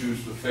just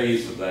choose the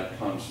phase of that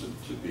constant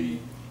to be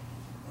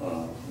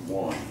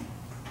 1.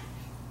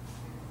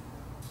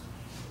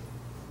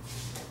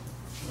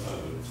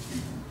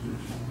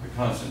 the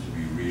constant to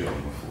be real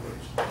in the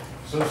forwards.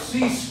 So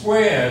C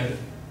squared,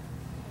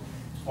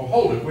 oh,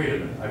 hold it, wait a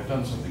minute, I've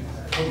done something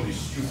totally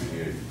stupid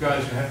here. You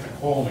guys have to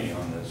call me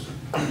on this.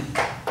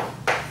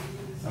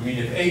 I mean,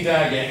 if A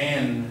dagger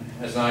n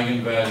has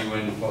eigenvalue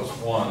n plus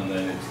 1,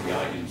 then it's the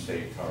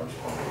eigenstate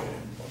corresponding to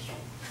n plus 1.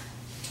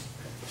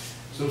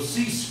 So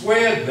C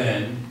squared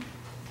then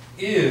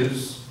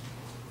is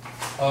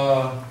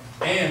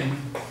n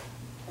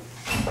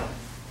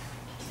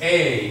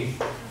A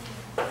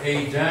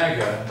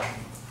dagger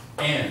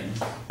n,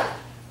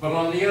 but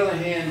on the other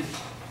hand,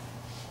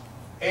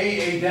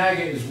 A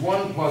dagger is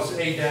 1 plus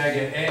A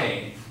dagger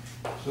A,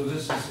 so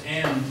this is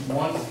n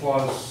 1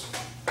 plus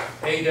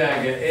A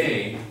dagger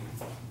A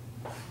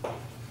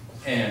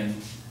n.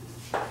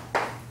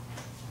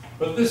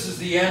 But this is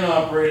the n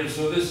operator,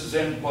 so this is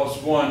n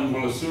plus 1.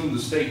 We'll assume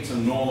the states are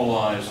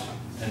normalized,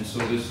 and so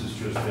this is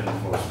just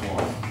n plus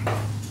 1.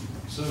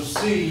 So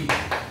C is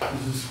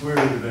the square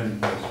root of n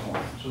plus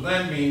 1. So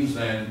that means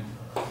then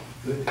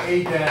that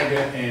A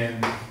dagger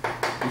n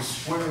is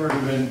square root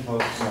of n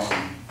plus 1.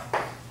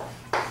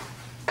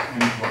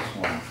 N plus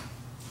 1.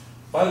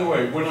 By the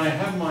way, when I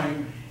have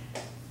my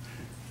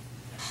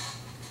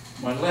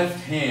left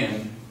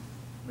hand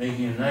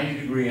making a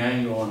 90-degree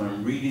angle and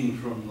I'm reading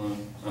from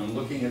I'm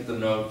looking at the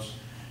notes,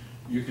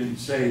 you can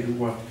say that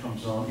what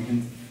comes on, you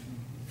can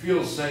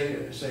feel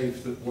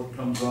safe that what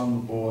comes on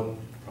the board,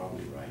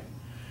 probably right.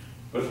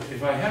 But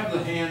if I have the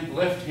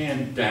left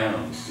hand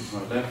down, because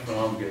my left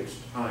arm gets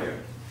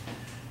tired,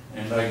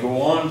 and I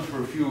go on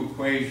for a few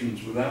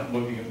equations without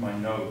looking at my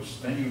notes,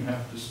 then you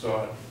have to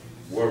start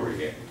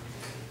worrying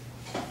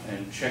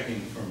and checking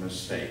for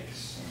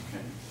mistakes,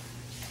 okay?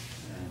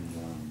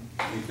 And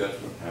I think that's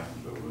what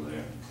happened over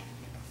there.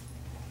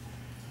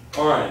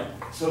 All right,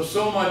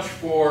 so much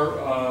for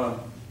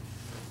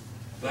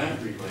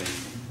that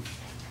relation.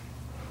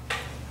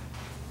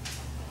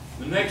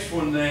 The next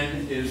one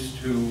then is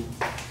to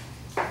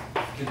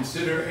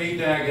consider A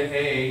dagger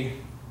A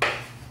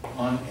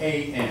on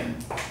AN.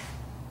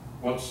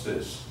 What's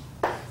this?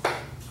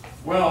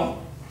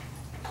 Well,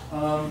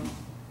 A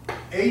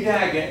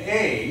dagger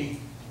A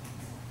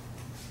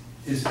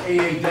is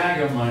A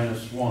dagger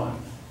minus 1.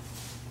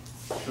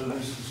 So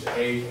this is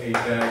A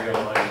dagger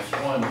minus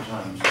 1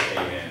 times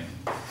AN.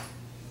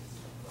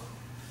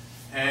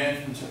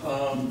 And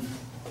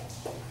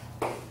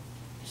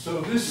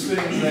so this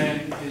thing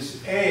then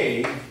is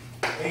A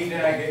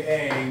dagger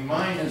A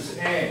minus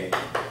A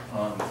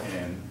on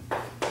N.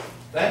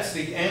 That's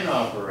the N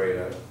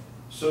operator.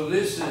 So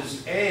this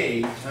is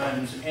A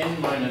times N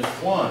minus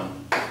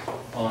 1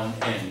 on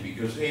N,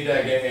 because A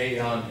dagger A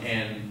on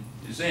N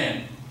is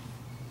N.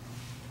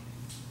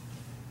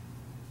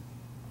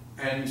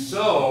 And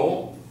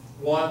so,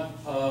 what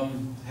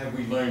have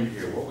we learned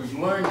here? What we've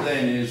learned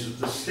then is that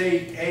the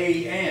state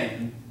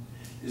AN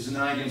is an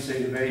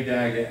eigenstate of A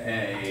dagger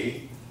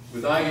A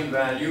with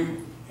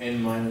eigenvalue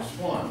N minus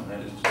 1. That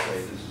is to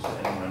say, this is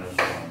N minus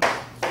 1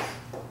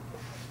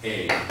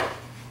 A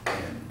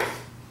N.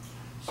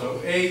 So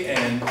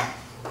AN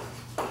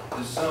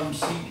is some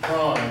C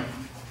prime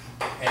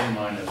N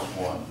minus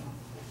 1.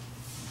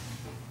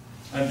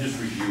 I'm just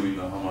reviewing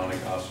the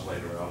harmonic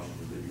oscillator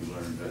algebra that you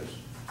learned as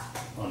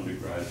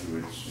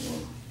undergraduates or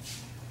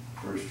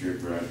first-year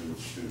graduate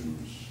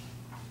students,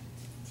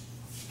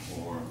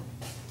 or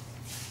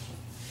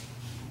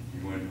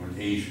you went to an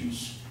Asian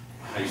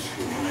high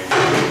school, maybe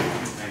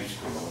high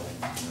school.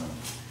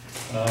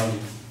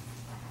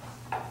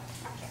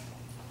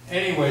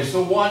 Anyway,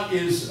 so what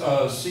is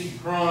C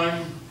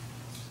prime?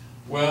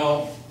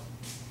 Well,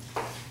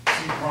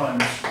 C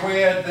prime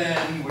squared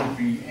then would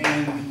be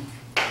N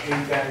A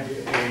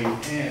dagger A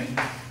N,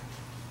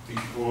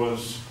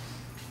 because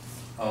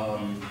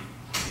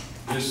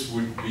this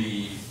would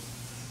be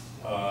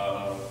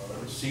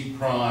C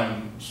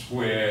prime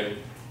squared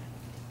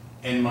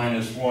N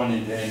minus 1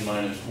 into N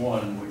minus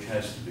 1, which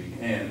has to be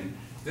N.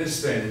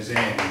 This then is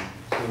N,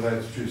 so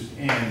that's just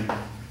N,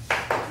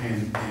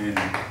 N, N,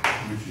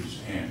 which is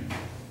N.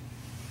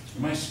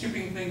 Am I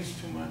skipping things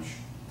too much?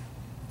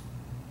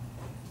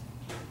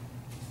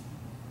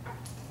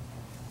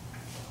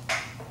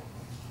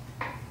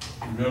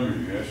 Remember,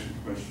 you ask a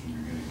question,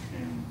 you're getting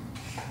N.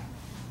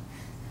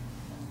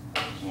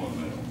 As long as I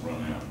don't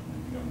run out,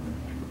 maybe I'm going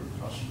to go to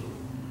Costco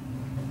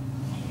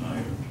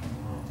tonight or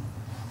tomorrow.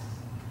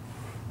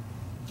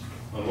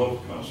 I love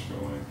Costco,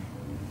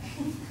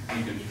 actually. I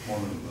think it's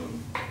one of the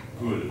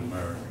good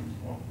American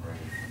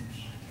corporations.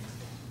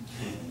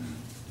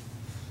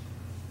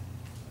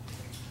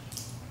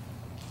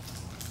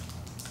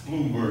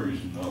 Bloomberg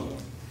is another.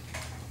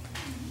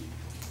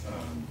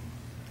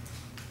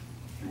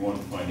 If you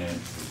want financial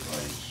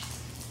advice,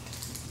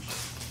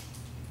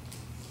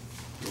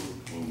 go to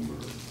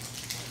Bloomberg.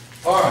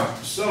 All right,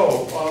 so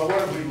what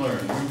have we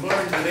learned? We've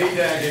learned that A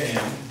dagger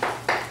N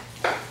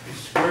is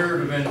square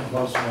root of N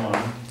plus 1,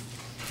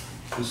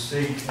 the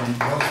state N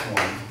plus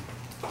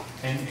 1,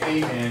 and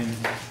AN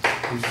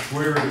is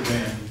square root of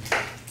N,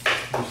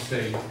 the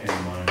state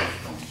N minus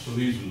 1. So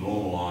these are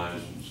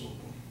normalized and so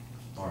forth.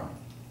 All right.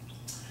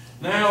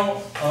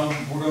 Now,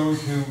 we're going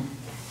to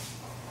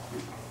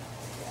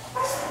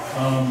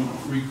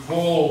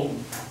recall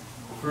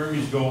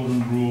Fermi's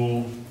golden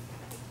rule,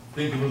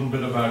 think a little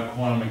bit about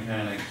quantum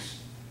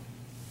mechanics,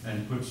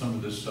 and put some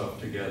of this stuff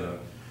together.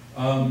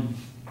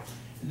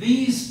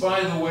 These,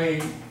 by the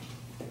way,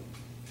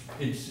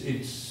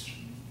 it's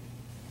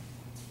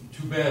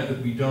too bad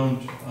that we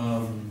don't,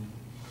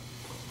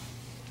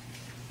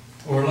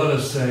 or let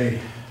us say,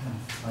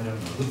 I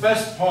don't know. The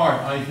best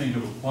part, I think,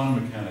 of a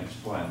quantum mechanics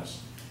class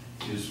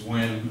is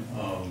when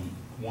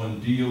one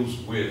deals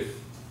with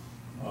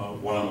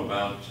what I'm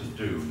about to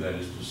do. That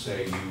is to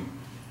say,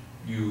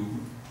 you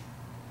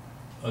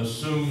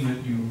assume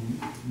that you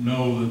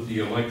know that the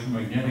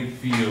electromagnetic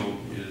field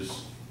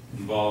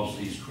involves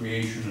these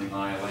creation and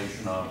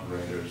annihilation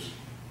operators,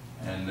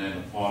 and then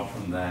apart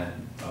from that,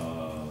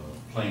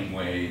 plane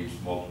waves,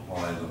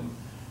 multiply them,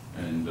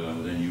 and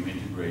then you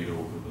integrate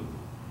over the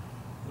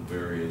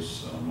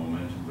various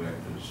momentum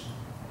vectors,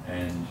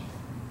 and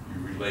you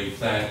relate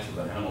that to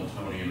the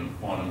Hamiltonian of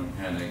quantum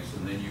mechanics,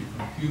 and then you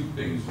compute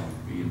things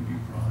like B and B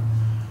prime.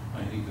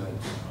 I think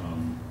that's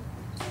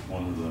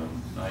one of the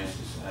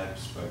nicest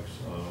aspects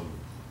of,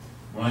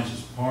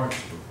 nicest parts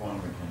of the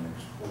quantum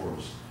mechanics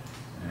course.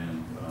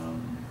 And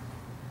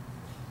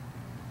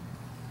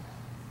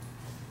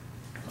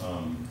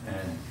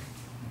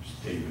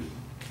David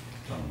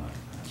done that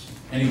passing.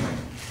 Anyway,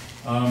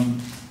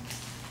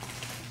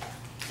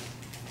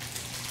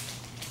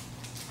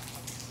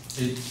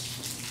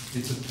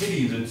 it's a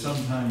pity that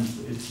sometimes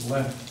it's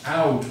left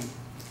out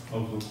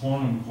of the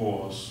quantum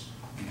course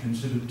and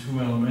considered too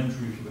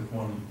elementary for the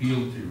quantum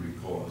field theory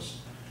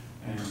course.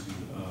 And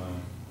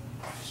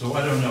so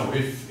I don't know,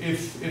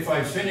 if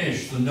I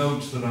finish the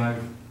notes that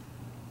I've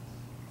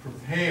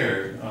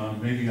prepared,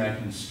 maybe I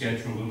can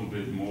sketch a little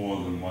bit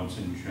more than what's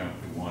in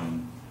chapter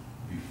 1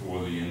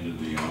 before the end of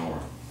the hour.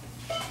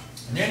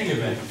 In any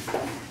event,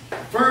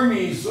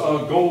 Fermi's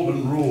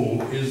golden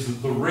rule is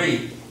that the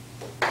rate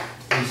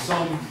is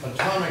some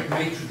atomic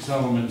matrix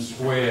element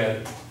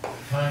squared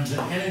times an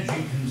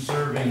energy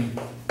conserving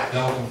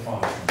delta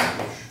function,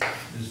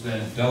 which is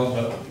then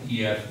delta of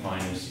EF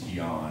minus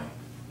EI.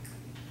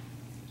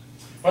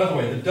 By the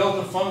way, the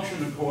delta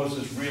function, of course,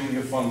 is really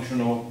a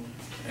functional,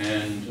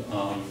 and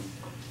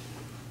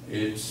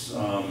it's,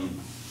 so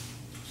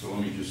let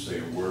me just say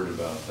a word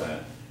about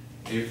that.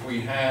 If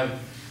we have,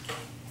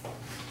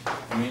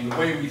 I mean, the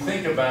way we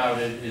think about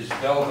it is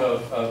delta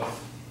of,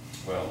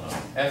 well, no,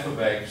 f of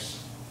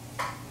x,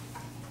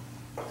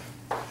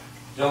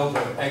 delta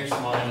of x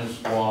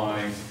minus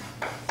y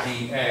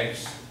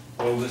dx,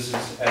 well, this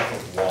is f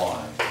of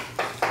y.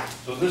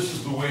 So this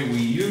is the way we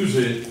use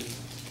it,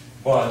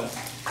 but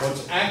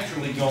what's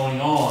actually going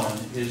on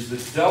is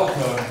that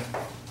delta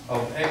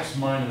of x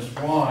minus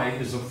y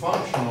is a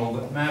functional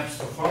that maps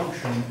the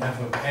function f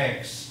of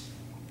x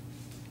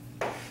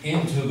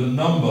into the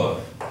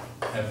number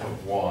f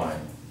of y.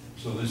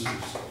 So this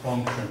is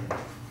function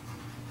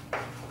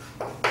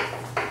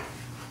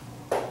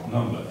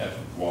number f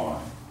of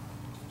y.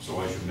 So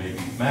I should maybe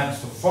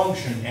maps the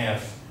function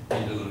f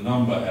into the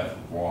number f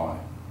of y.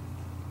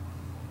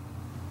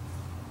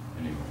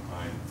 Anyway,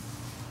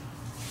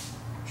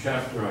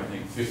 chapter, I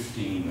think,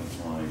 15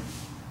 of my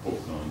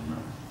book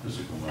on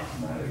physical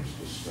mathematics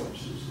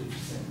discusses these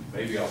things.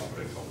 Maybe I'll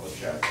put a couple of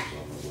chapters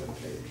on the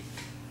webpage,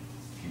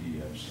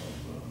 PDFs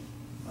of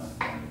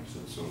mathematics,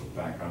 that sort of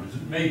background.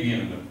 It may be in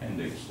an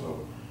appendix,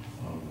 though,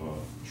 of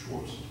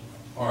Schwartz.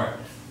 All right,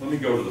 let me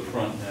go to the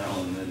front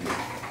now and then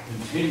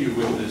continue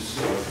with this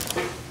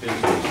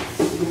business.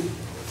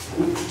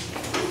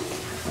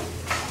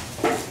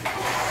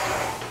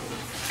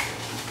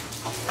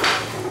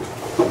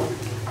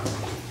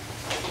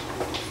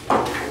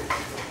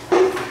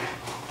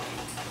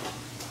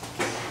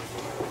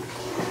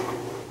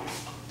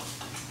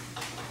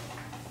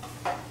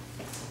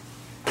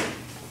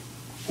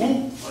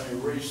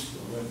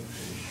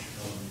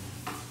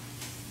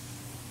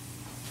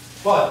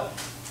 But,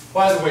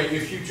 by the way,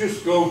 if you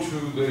just go to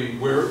the,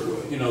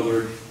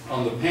 they're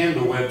on the Panda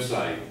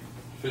website,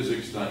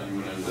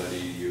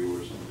 physics.unm.edu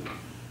or something,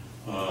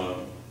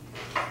 or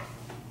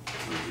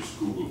just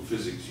Google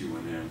physics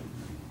UNM,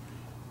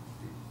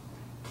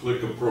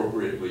 click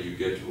appropriately, you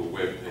get to a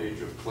web page,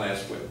 a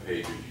class web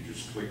page, and you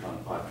just click on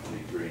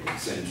 523 and it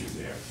sends you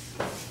there.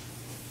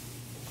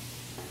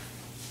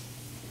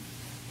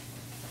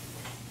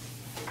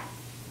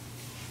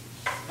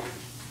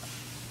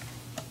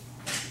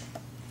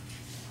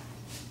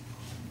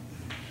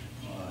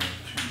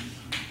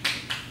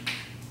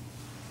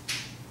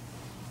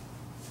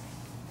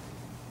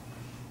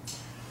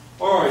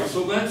 All right,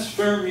 so that's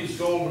Fermi's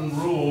golden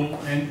rule,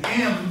 and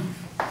M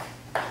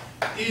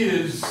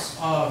is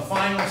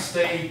final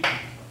state,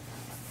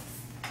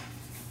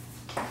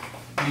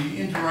 the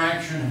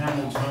interaction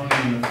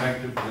Hamiltonian,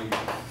 effectively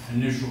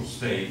initial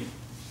state.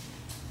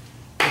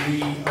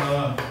 The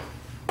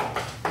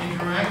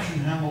interaction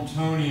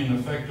Hamiltonian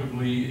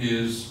effectively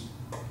is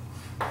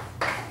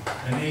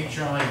an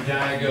HI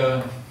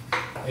dagger,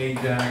 A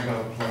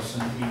dagger plus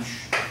an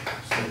H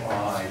sub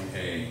I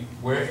A,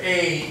 where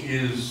A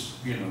is,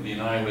 you know, the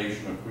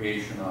annihilation or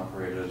creation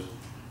operators,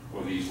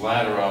 or these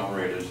ladder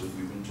operators that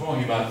we've been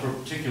talking about for a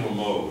particular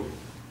mode,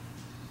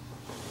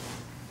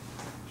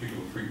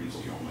 particular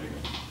frequency omega.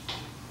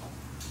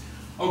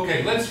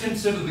 Okay, let's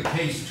consider the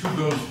case 2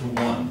 goes to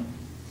 1.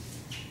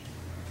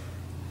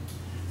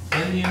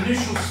 Then the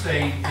initial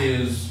state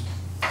is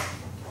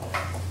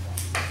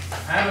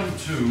atom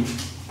 2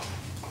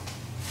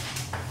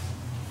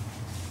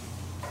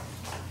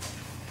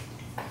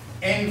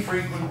 n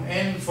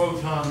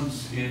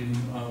photons in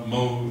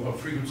mode of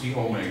frequency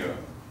omega,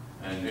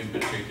 and in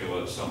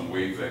particular some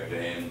wave vector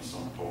n,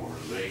 some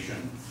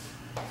polarization.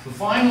 The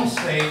final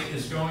state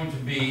is going to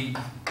be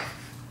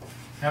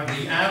have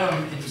the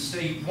atom in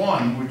state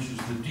 1, which is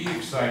the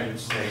de-excited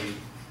state,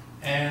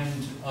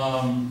 and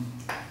an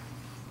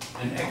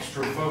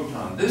extra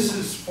photon. This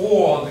is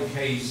for the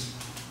case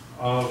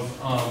of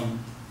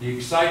the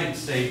excited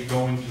state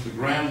going to the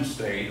ground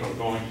state, or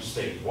going to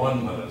state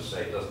 1, let us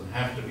say. It doesn't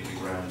have to be the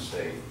ground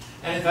state.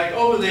 And in fact,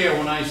 over there,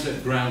 when I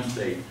said ground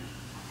state,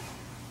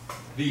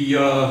 the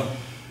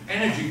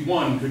energy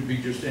 1 could be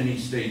just any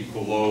state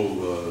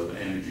below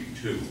energy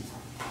 2,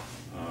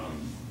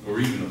 or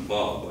even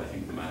above. I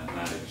think the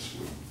mathematics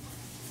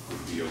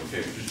would be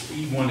okay. Just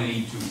E1 and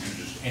E2 are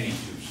just any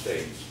 2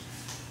 states.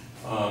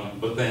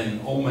 But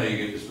then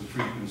omega is the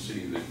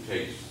frequency that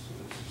takes,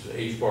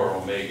 h bar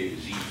omega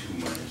is E2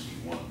 minus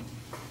E1.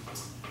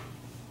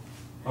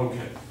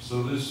 Okay,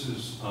 so this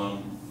is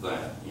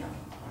that, yeah.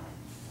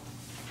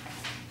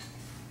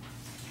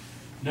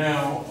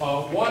 Now,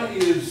 what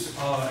is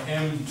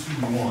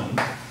M21?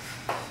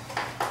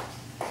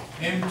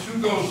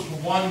 M2 goes to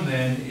 1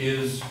 then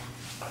is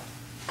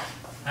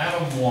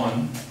atom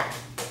 1,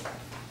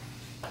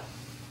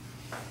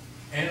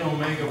 n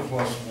omega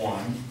plus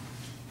 1,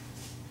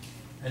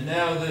 and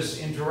now this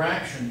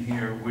interaction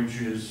here,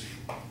 which is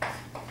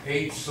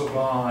h sub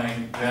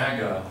I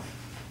dagger,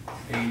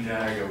 a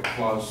dagger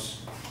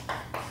plus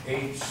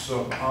h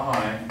sub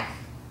I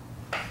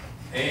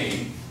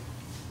a,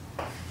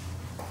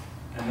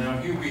 and now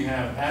here we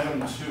have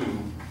atom 2,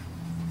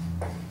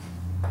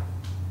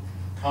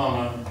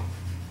 comma,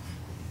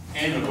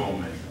 n of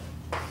omega.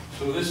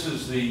 So this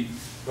is the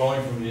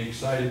going from the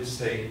excited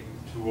state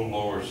to a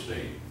lower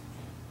state.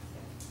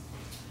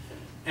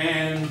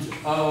 And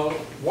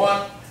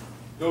what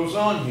goes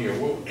on here?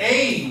 Well,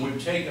 A would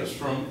take us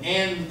from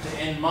n to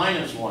n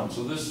minus 1,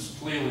 so this is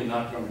clearly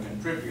not going to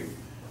contribute.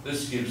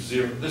 This gives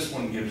 0, this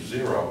one gives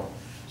 0,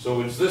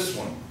 so it's this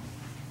one.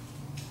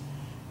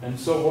 And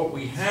so what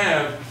we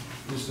have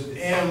is that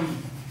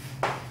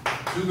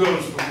M2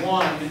 goes to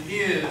 1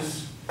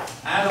 is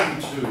atom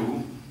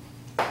 2,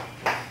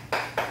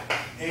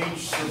 h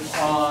sub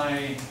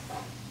I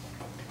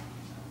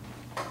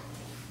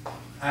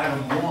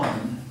atom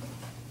 1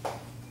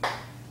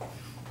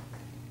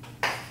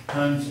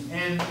 times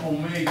n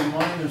omega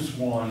minus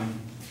 1.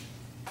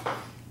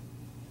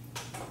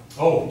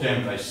 Oh,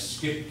 damn it, I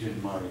skipped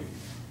in my,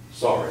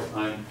 sorry,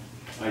 I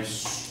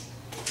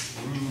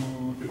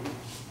screwed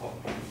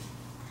up.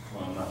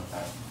 Well, not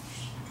that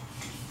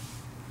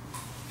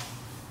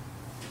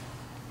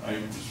much.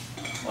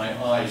 My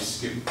eyes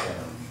skipped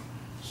down.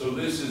 So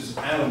this is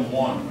atom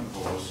 1, of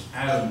course,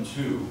 atom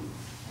 2,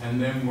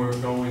 and then we're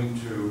going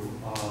to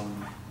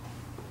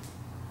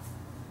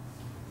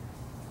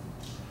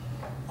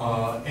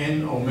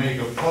n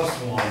omega plus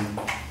 1,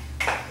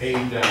 a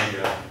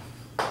dagger,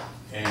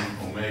 n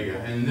omega.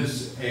 And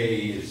this a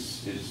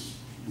is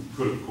we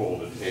could have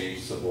called it a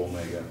sub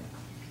omega.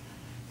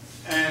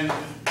 And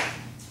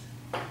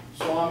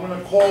so I'm going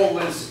to call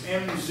this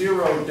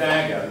M0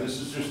 dagger. This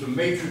is just a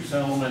matrix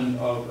element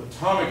of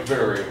atomic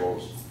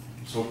variables.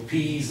 So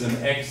p's and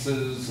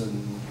x's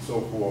and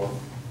so forth,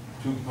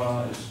 2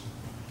 pi's,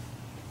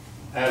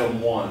 atom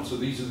 1. So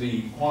these are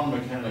the quantum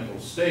mechanical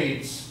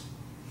states.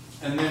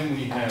 And then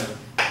we have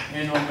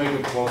n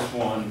omega plus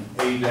 1,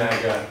 a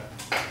dagger,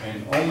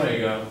 and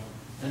omega.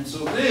 And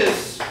so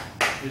this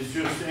is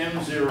just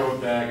M0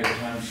 dagger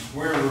times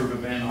square root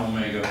of n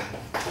omega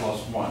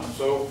plus 1.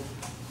 So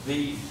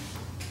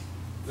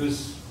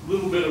this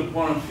little bit of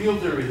quantum field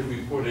theory that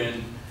we put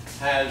in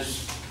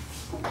has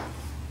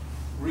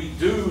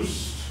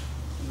reduced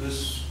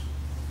this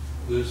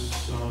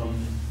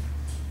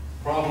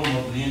problem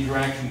of the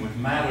interaction with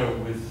matter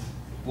with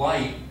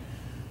light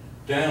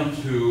down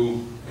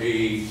to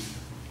a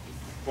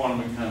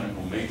quantum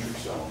mechanical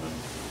matrix element,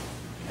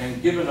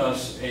 and given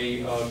us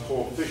a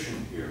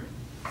coefficient here.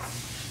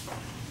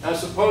 Now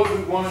suppose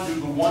we want to do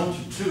the 1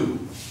 to 2.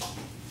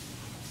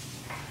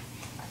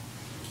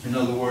 In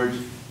other words,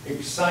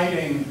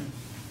 exciting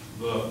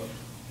the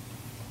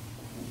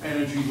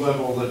energy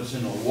level that's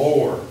in a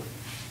lower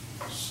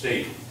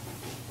state.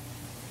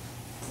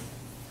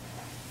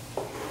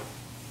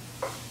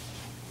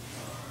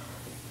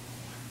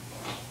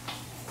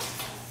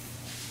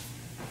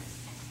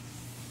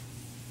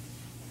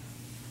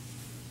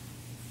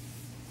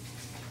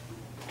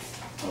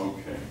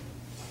 Okay.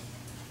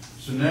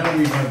 So now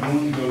we have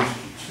 1 goes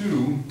to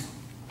 2.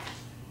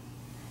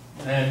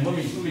 And let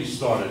me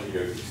start it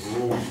here, because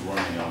we're always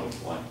running out of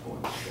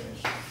Blackbody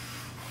space.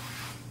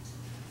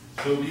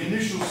 So the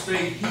initial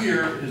state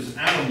here is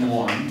atom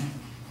 1,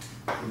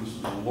 so this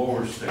is the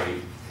lower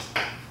state,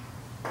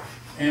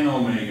 n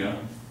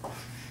omega.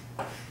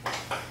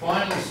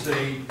 Final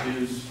state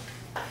is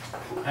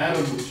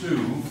atom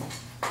 2,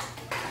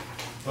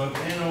 but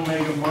n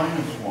omega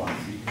minus 1,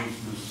 because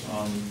this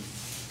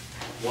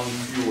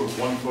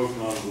one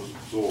photon was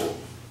absorbed.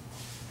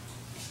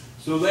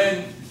 So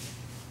then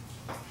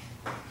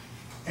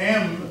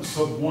m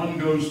sub 1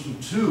 goes to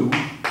 2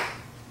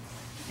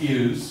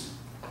 is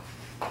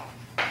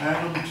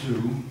atom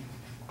 2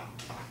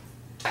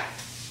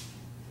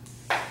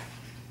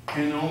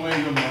 n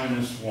omega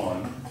minus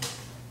 1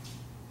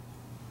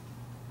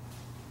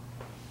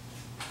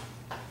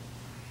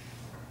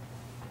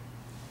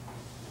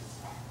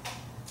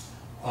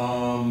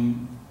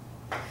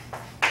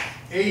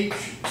 H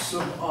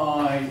sub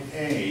I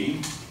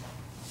A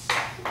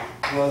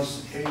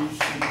plus H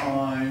sub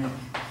I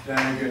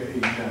dagger A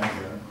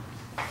dagger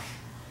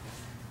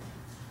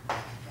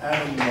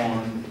atom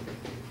 1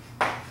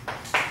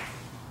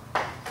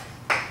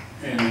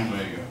 n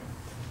omega.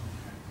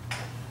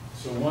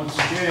 So once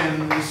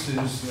again, this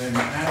is then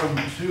atom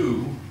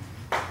 2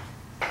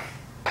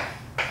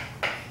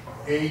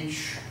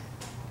 H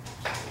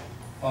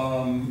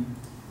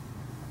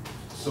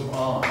sub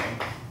I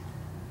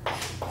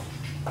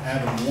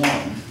atom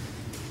 1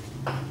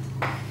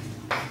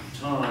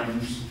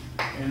 times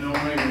n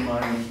omega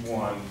minus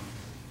 1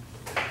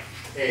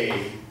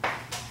 A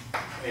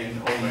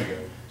n omega.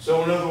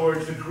 So in other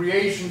words, the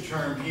creation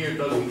term here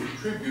doesn't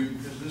contribute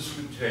because this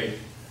would take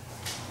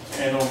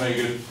n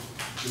omega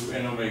to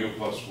n omega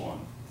plus 1.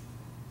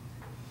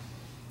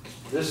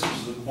 This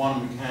is the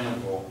quantum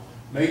mechanical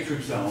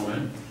matrix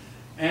element,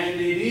 and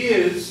it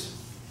is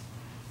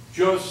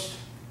just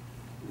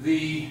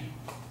the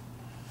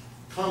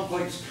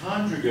complex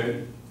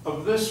conjugate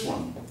of this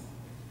one.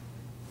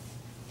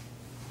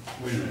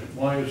 Wait a minute,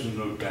 why is there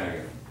no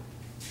dagger?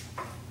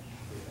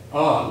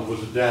 Ah, there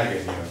was a dagger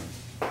here.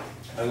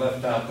 I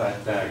left out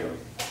that dagger.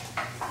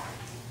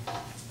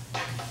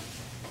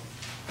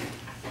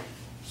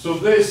 So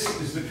this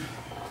is the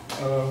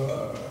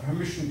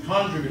Hermitian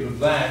conjugate of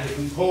that. If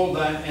we call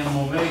that m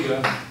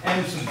omega,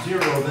 m sub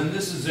 0, then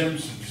this is m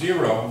sub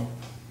 0.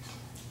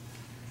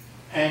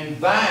 And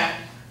that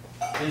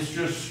is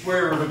just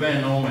square root of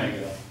n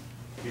omega,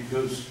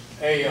 because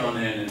a on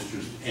n is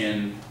just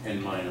n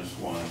minus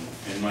 1.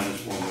 N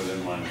minus 1 with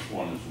n minus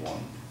 1 is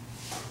 1.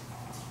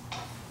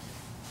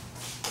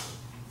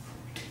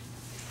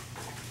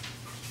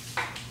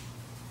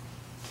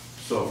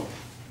 So,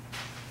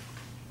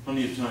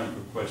 plenty of time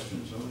for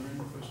questions. Are there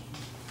any questions?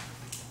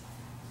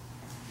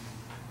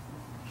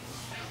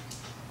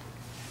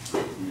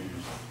 Let me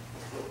just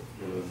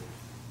get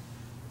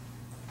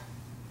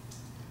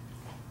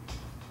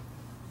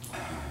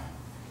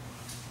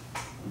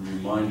I'm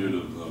reminded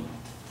of the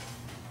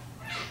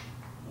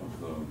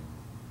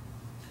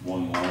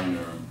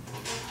one-liner.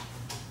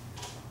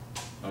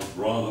 I'd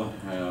rather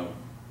have a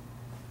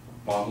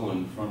bottle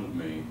in front of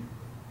me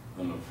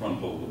than a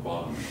frontal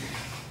lobotomy.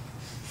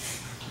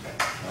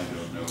 I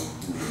don't know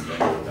who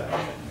invented that.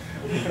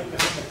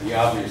 He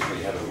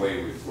obviously had a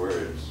way with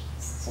words.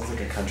 Sounds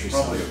like a country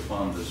Probably a song.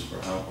 fondness for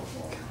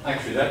alcohol.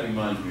 Actually, that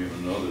reminds me of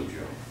another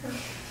joke.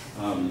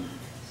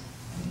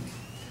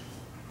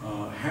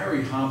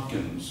 Harry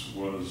Hopkins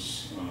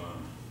was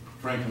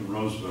Franklin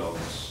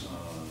Roosevelt's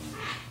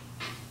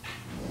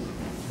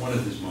one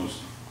of his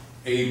most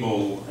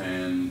able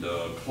and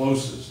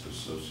closest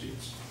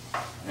associates.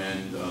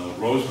 And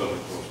Roosevelt,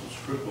 of course, was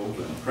crippled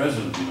and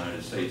president of the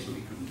United States, so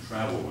he couldn't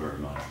travel very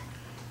much.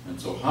 And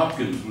so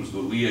Hopkins was the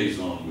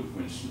liaison with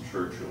Winston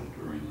Churchill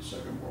during the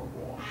Second World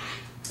War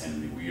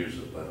and the years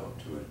that led up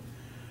to it.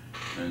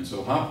 And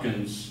so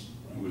Hopkins,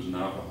 who was an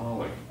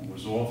alcoholic,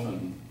 was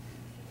often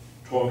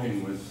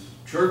talking with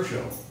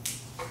Churchill,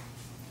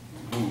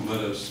 who,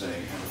 let us say,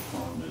 had a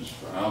fondness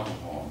for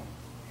alcohol.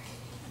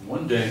 And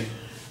one day,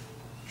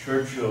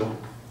 Churchill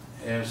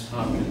asked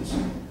Hopkins,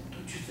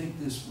 "Don't you think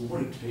this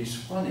water tastes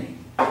funny?"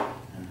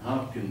 And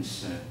Hopkins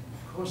said,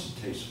 "Of course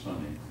it tastes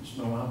funny. There's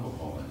no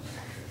alcohol in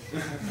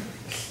it."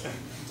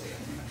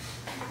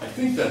 I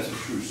think that's a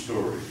true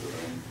story, but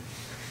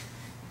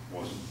I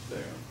wasn't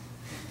there.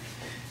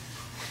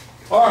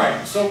 All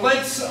right, so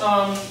let's,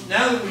 now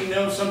that we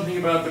know something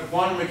about the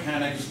quantum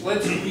mechanics,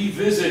 let's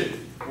revisit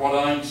what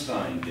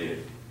Einstein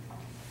did.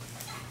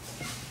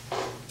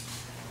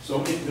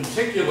 So in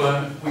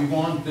particular, we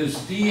want this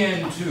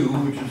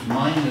dn2, which is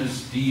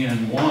minus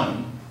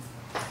dn1,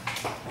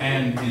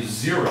 and is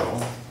 0.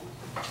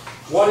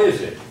 What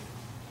is it?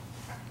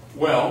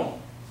 Well,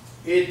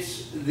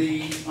 it's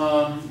the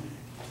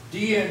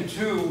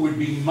dn2 would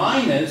be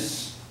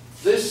minus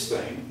this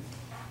thing.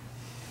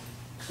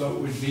 So it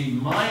would be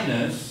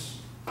minus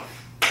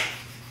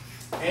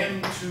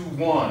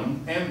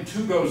m21,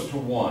 m2 goes to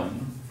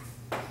 1,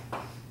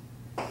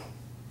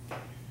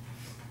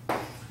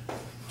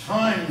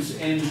 times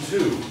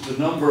n2, the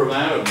number of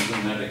atoms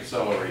in that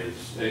accelerated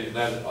state,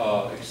 that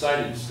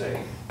excited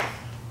state,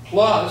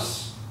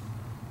 plus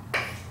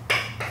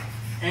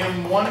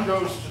m1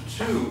 goes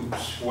to 2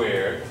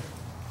 squared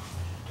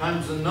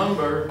times the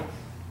number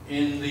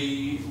in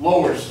the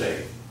lower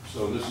state.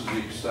 So this is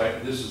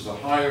this is a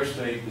higher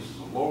state, this is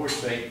a lower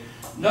state.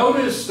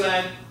 Notice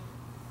that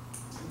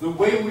the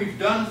way we've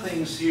done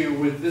things here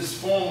with this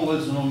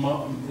formalism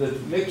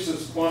that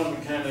mixes quantum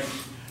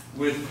mechanics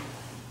with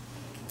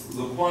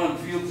the quantum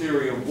field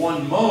theory of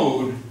one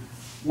mode,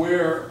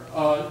 we're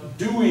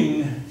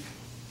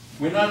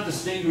not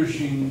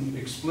distinguishing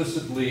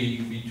explicitly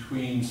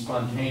between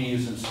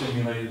spontaneous and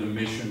stimulated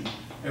emission.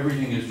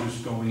 Everything is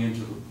just going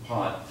into the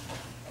pot.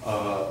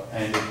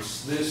 And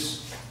it's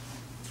this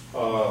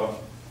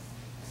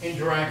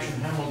interaction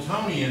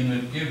Hamiltonian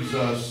that gives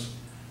us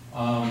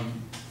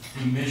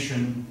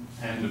emission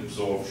and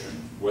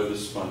absorption, whether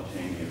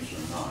spontaneous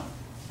or not.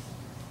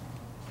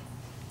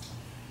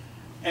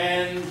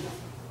 And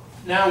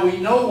now we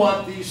know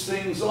what these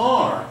things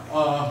are.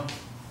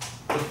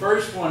 The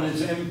first one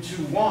is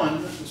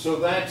M21, so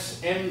that's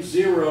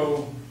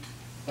M0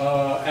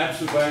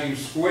 absolute value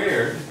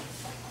squared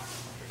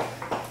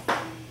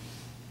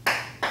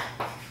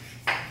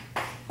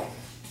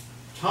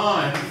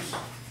times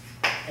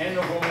n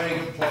of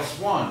omega plus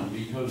 1,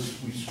 because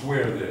we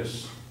square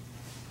this.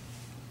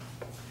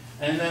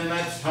 And then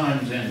that's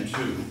times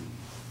n2.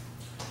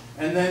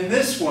 And then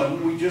this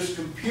one we just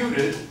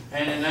computed,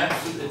 and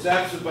its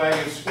absolute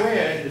value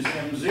squared is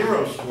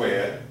m0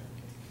 squared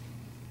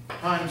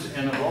times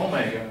n of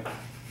omega,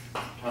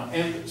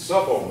 n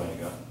sub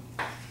omega,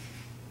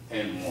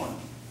 n1.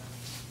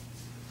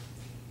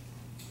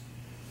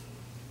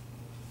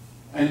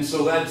 And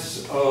so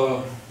that's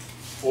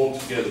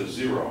altogether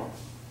 0.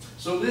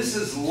 So this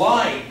is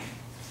like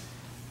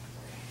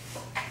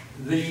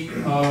the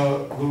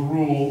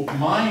rule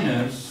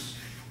minus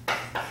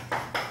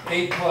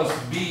a plus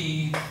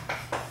b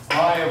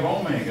I of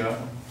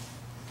omega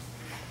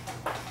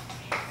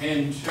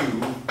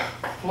n2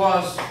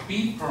 plus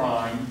b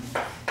prime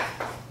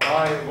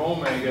I of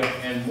omega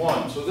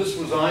n1. So this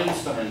was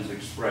Einstein's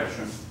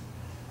expression.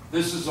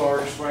 This is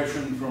our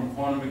expression from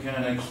quantum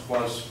mechanics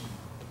plus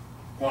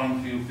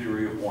quantum field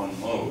theory of one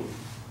mode.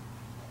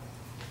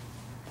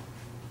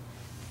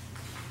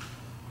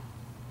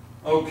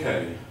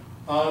 Okay.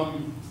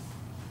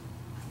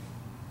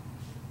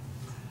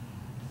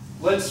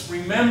 Let's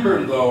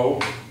remember, though,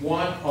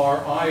 what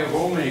our I of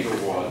omega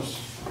was.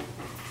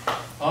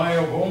 I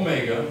of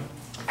omega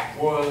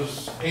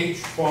was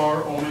h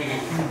bar omega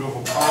cubed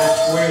over pi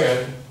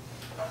squared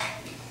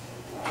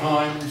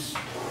times,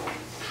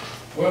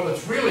 well,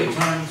 it's really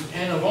times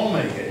n of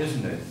omega,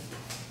 isn't it?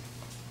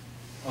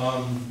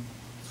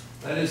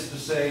 That is to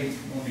say,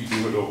 let me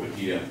do it over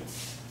here.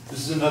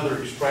 This is another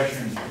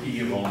expression for E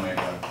of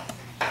omega.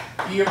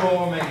 E of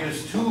omega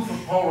is 2 for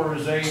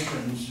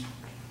polarizations,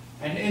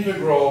 an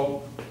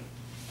integral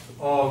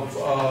of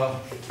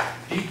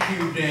d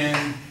cubed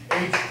n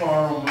h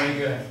bar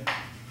omega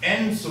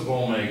n sub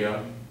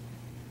omega.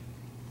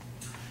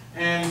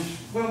 And,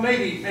 well,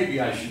 maybe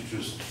I should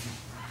just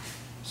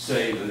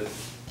say that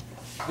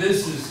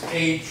this is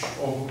h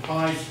over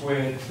pi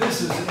squared.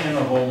 This is n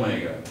of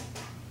omega.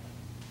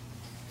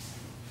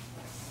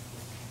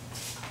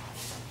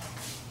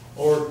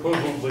 Or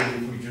equivalently,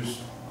 if we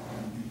just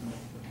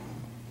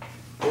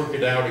work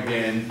it out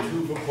again,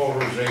 2 for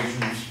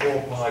polarizations,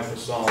 4 pi for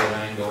solid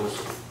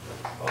angles,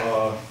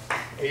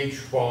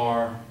 h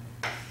bar,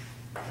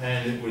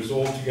 and it was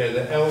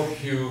altogether L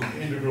cubed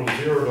integral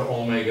 0 to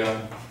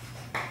omega,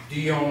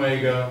 d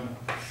omega,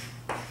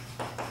 2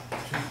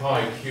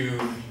 pi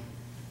cubed,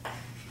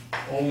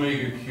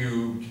 omega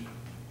cubed,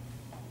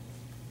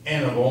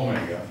 n of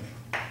omega.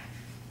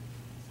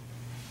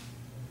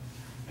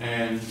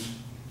 And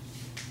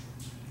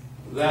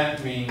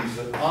that means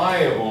that I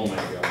of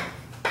omega,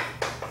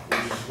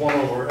 which is 1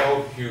 over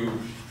L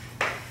cubed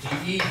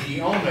dE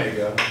d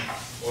omega,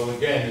 well,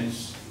 again,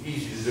 it's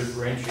easy to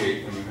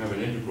differentiate when you have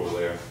an integral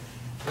there.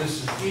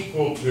 This is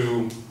equal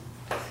to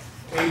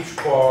h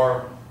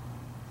bar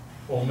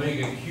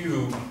omega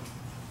cubed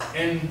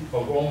n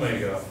of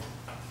omega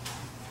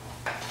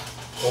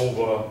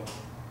over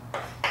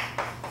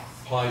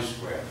pi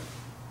squared.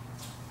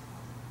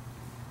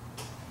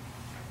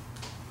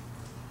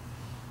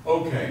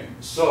 Okay,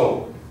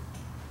 so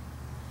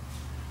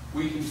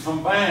we can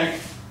come back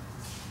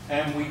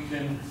and we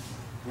can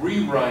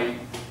rewrite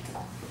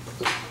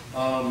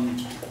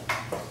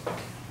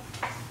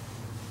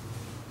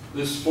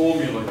this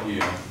formula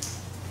here.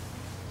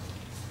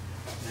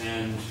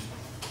 And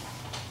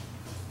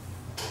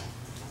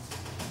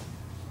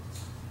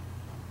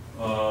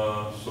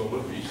so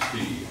let me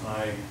see.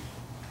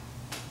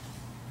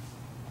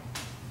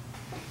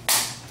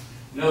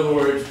 In other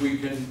words, we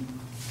can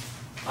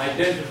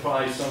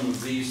identify some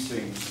of these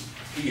things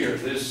here.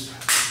 This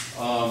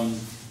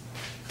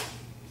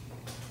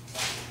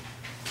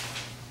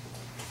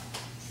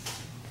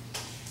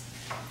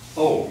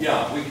oh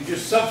yeah, we can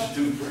just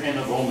substitute for n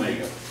of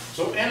omega.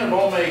 So n of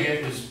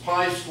omega is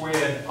pi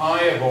squared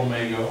I of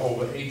omega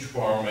over h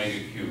bar omega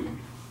cubed.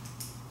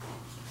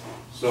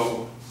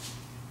 So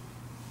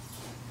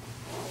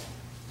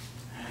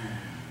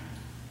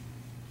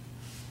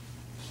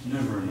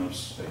never enough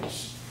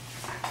space.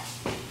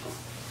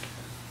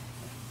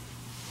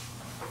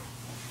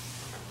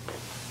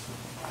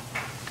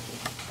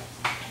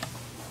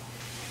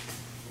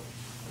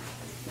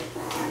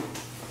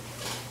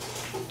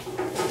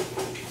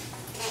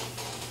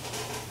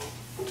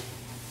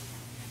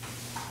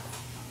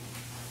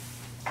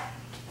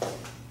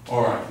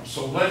 All right,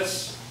 so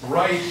let's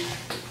write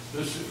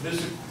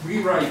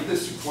rewrite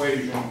this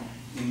equation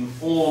in the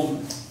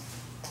form,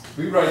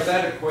 rewrite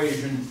that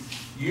equation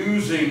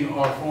using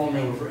our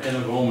formula for n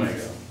of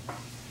omega.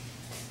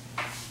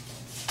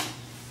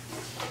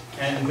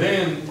 And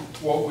then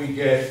what we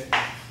get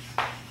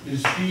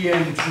is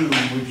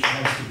dn2, which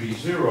has to be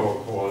 0,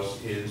 of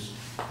course, is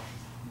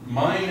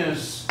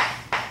minus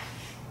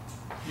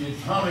the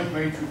atomic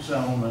matrix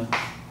element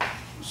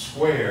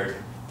squared.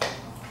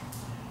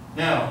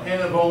 Now,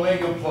 n of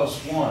omega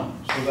plus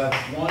 1, so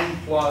that's 1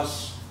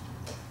 plus,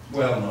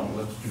 well, no,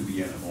 let's do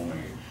the n of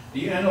omega.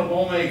 The n of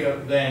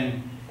omega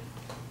then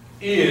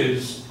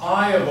is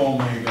I of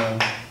omega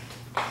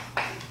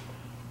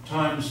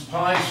times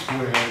pi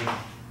squared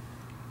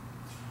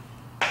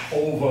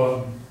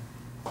over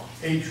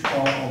h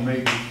bar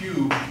omega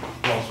cubed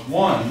plus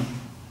 1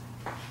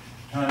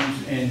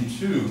 times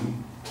n2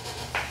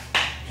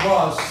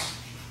 plus,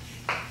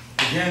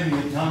 again,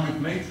 the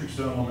atomic matrix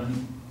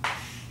element.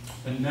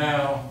 And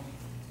now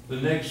the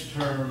next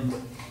term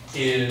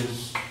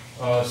is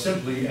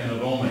simply n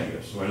of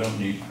omega, so I don't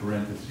need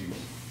parentheses.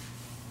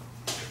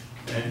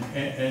 And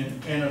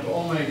n of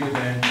omega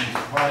then is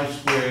pi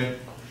squared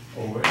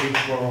over h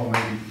bar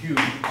omega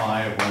cubed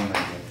I of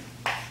omega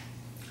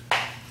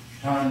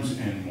times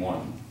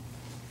n1.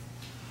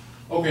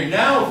 Okay,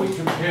 now if we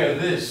compare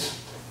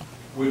this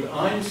with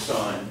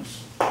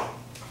Einstein's,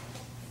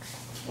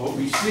 what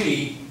we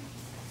see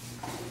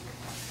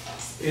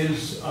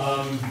is,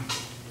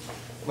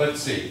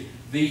 let's see,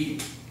 the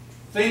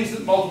things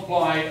that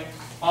multiply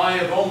I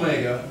of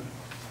omega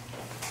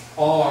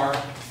are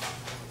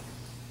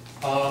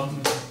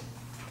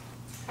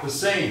the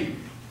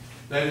same.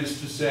 That is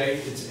to say,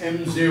 it's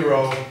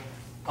m0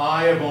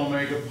 I of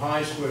omega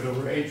pi squared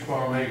over h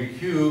bar omega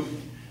cubed,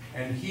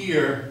 and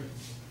here,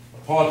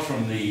 apart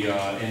from the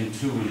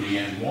n2 and the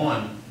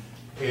n1,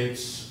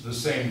 it's the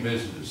same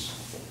business.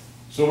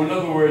 So in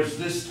other words,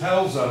 this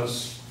tells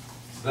us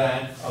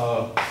that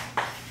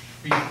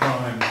b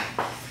prime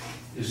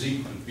is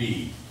equal to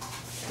b,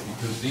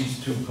 because these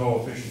two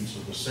coefficients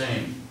are the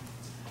same.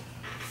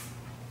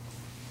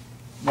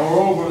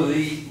 Moreover,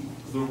 the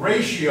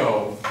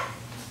ratio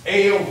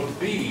a over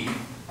b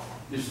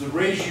is the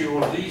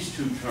ratio of these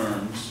two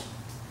terms,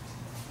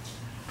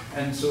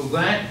 and so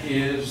that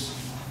is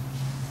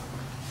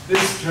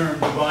this term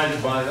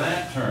divided by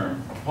that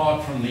term,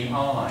 apart from the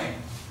I.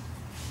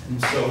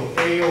 And so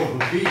a over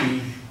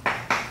b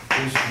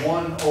is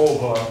 1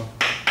 over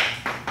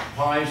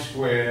pi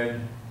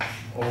squared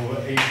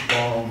over h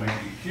bar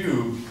omega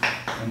cubed,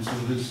 and so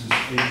this is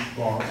h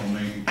bar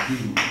omega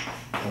cubed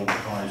over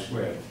pi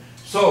squared.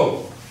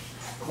 So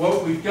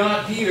what we've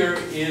got here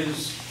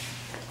is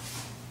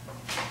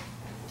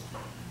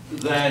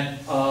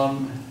that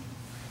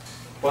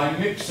by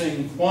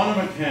mixing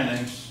quantum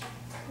mechanics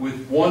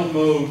with one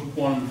mode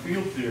quantum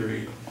field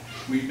theory,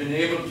 we've been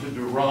able to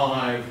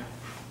derive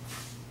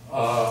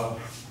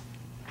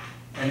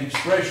an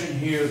expression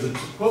here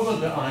that's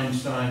equivalent to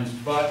Einstein's,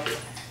 but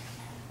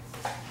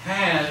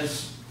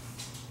has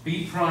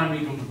b prime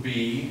equal to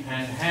b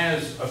and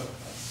has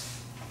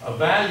a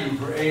value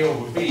for a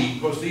over b,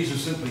 because these are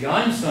simply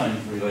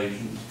Einstein's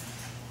relations,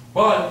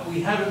 but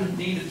we haven't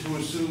needed to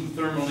assume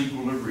thermal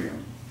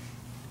equilibrium.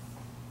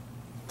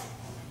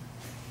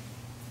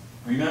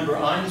 Remember,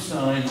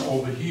 Einstein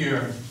over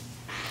here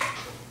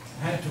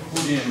had to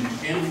put in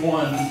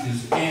n1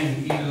 is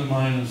n e to the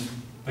minus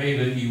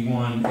beta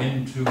e1,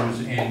 n2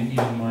 is n e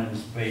to the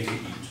minus beta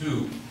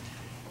e2.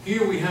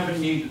 Here we haven't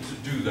needed to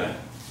do that.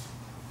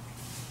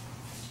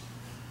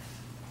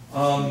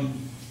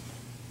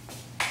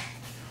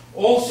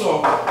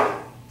 Also,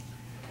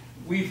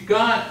 we've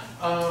got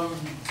a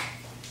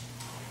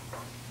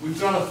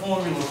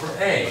formula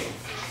for A.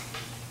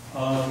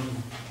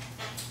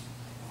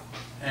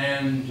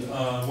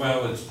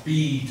 Well, it's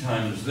B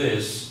times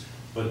this,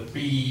 but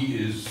B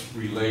is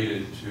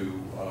related to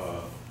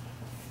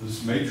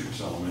this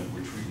matrix element,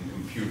 which we can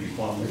compute in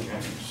quantum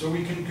mechanics. So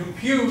we can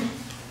compute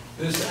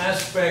this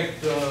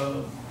aspect,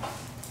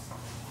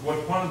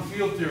 what quantum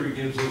field theory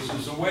gives us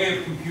is a way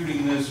of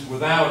computing this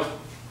without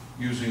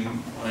using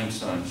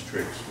Einstein's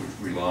tricks, which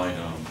relied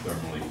on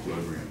thermal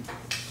equilibrium.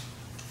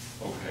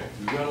 Okay,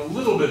 we've got a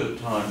little bit of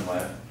time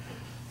left.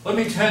 Let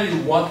me tell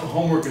you what the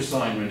homework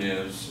assignment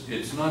is.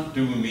 It's not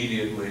due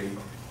immediately.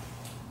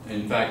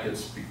 In fact,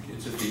 it's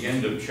at the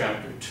end of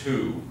chapter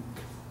 2.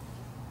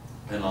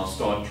 And I'll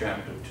start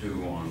chapter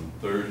 2 on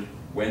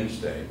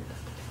Wednesday.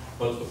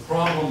 But the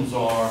problems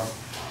are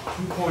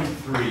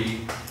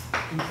 2.3,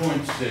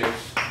 2.6,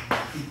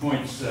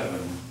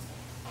 2.7.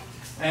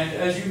 And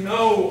as you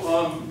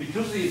know,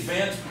 because of the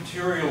advanced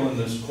material in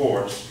this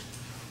course,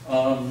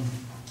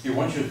 here,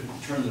 why don't you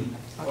turn the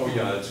Oh,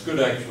 yeah, it's good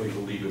actually to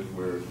leave it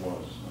where it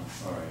was.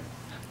 All right.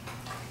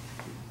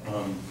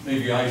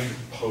 Maybe I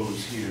should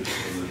pose here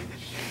so that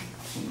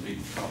somebody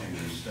can copy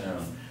this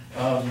down.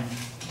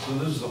 So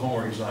this is the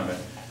homework assignment.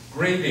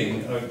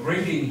 Grading.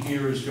 Grading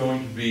here is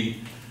going to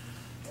be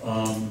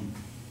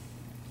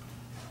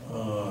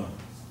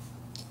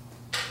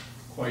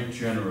quite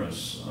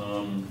generous.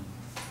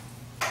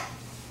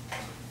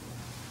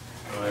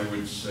 I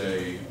would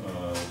say,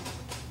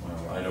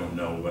 well, I don't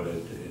know, but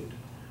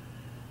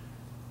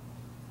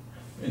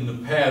in the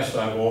past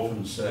I've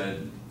often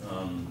said,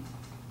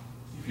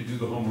 if you do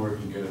the homework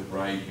and get it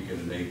right, you get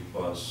an A+.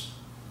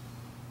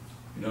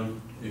 You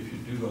know, if you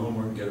do the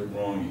homework and get it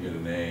wrong, you get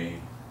an A.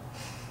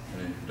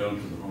 And if you don't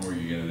do the homework,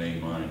 you get an A-.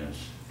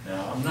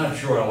 Now, I'm not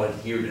sure I'll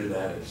adhere to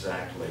that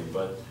exactly,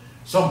 but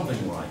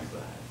something like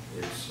that.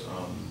 It's,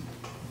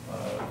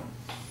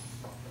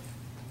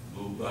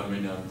 I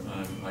mean,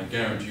 I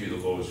guarantee the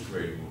lowest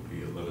grade will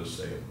be, let us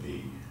say, a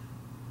B,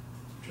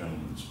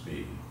 gentleman's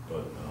B,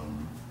 but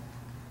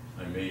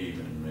I may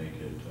even make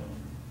it,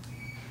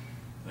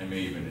 I may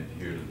even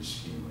adhere to the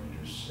scheme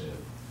I just said.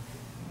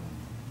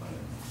 I don't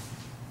know.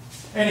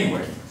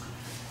 Anyway,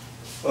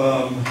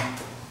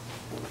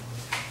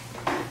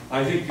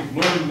 I think you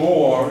learn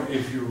more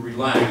if you're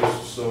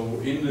relaxed, so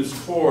in this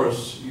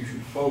course you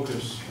should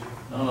focus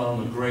not on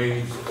the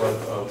grades,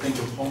 but think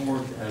of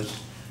homework as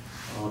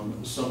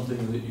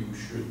something that you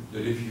should,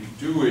 that if you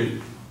do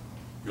it,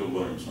 you'll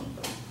learn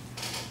something.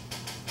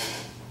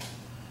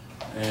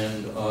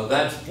 And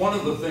that's one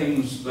of the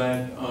things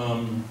that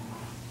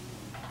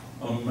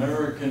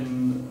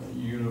American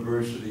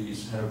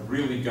universities have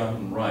really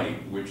gotten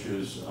right, which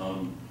is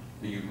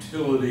the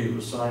utility of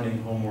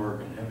assigning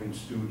homework and having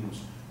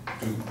students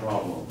do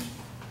problems.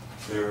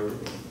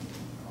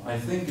 I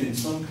think in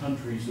some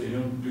countries they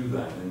don't do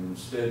that, and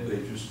instead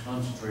they just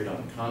concentrate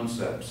on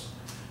concepts.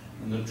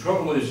 And the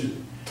trouble is,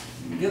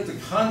 you get the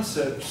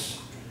concepts,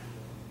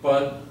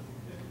 but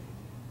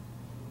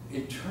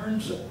it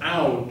turns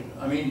out,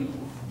 I mean,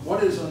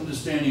 what is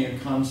understanding a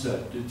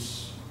concept?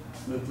 It's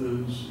that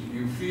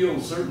you feel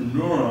certain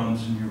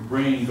neurons in your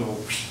brain go,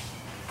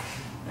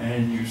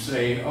 and you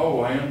say,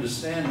 oh, I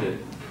understand it.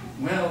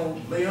 Well,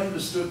 they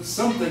understood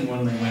something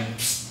when they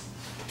went,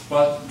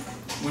 but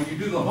when you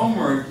do the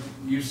homework,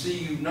 you see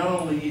you not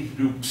only need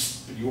to do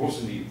but you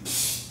also need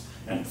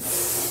and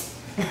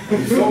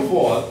so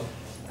forth.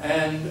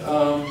 And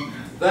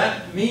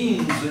that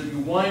means that you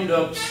wind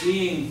up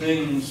seeing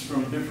things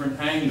from different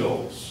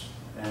angles,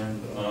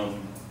 and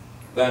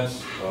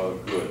that's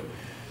good.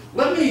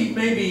 Let me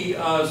maybe,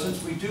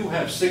 since we do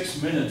have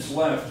 6 minutes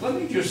left, let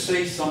me just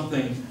say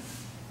something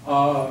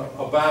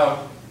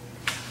about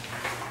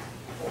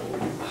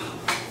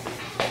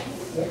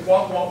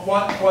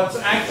what's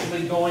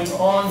actually going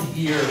on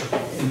here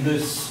in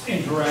this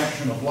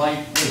interaction of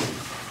light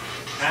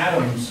with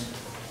atoms.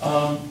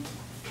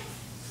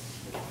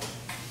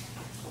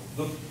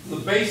 The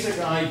basic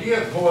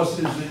idea, of course,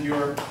 is that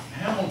your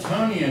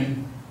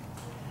Hamiltonian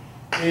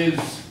is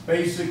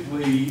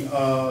basically,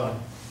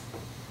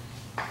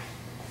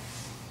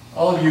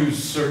 I'll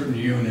use certain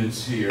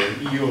units here,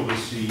 E over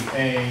C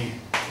A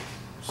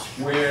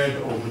squared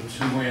over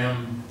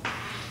 2m.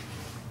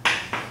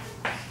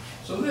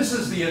 So this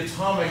is the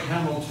atomic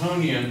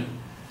Hamiltonian,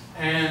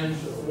 and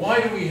why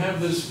do we have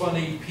this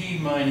funny P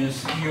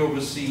minus E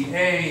over C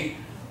A?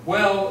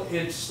 Well,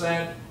 it's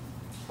that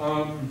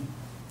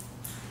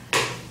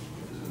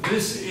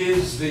this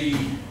is the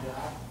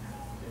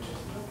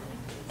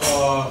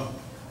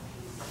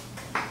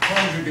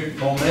conjugate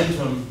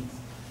momentum,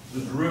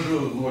 the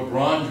derivative of the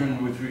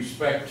Lagrangian with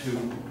respect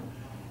to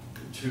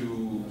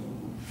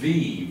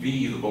v,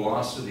 the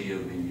velocity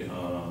of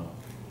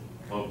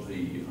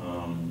the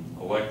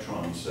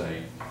electron,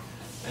 say.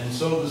 And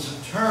so there's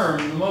a term,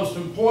 the most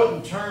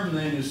important term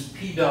then is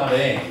P dot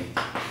A.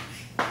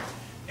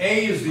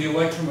 A is the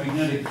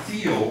electromagnetic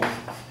field,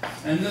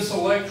 and this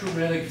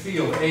electromagnetic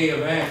field, A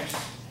of x,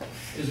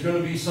 is going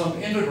to be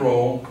some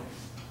integral,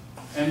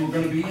 and we're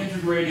going to be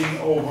integrating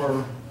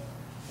over,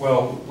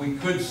 well, we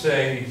could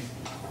say,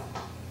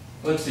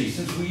 let's see,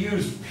 since we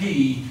used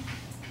P,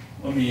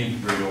 let me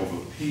integrate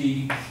over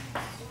P.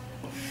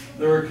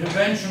 There are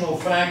conventional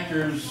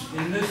factors.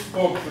 In this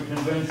book, the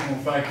conventional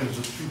factors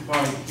are 2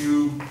 pi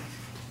cubed,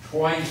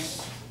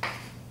 twice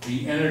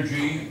the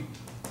energy,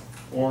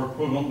 or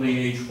equivalently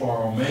h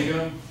bar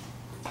omega.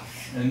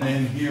 And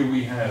then here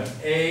we have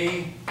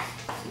A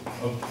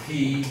of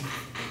P,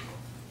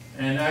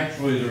 and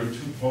actually there are 2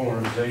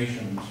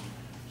 polarizations.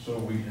 So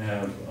we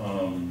have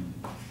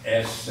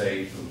S,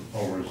 say, for the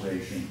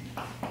polarization.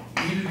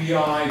 E to the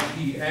I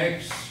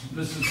px,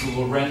 this is the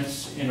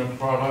Lorentz inner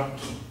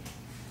product.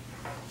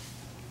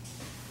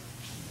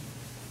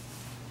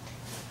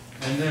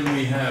 And then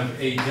we have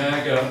a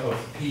dagger of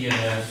P and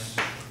S,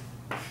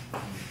 e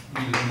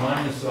to the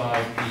minus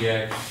I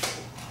px.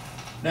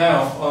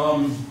 Now,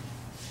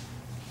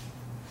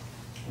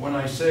 when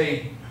I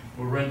say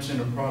Lorentz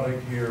inner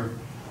product here,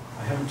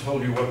 I haven't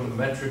told you what the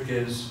metric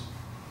is,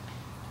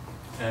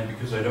 and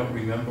because I don't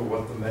remember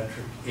what the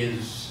metric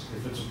is,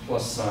 if it's a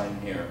plus sign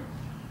here,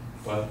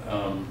 But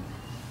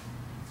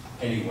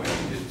anyway,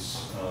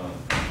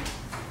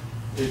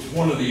 it's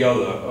one or the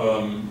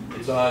other.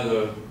 It's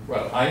either,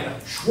 well,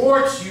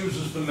 Schwartz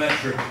uses the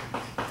metric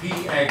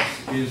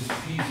Px is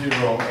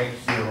P0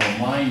 x0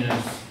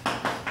 minus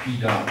P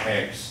dot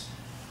x.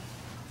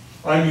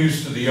 I'm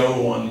used to the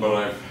other one,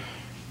 but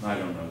I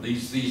don't know.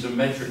 These are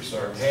metrics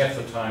are half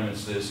the time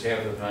it's this,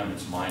 half the time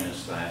it's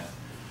minus that.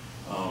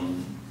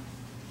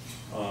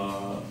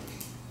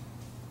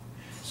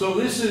 So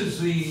this is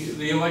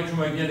the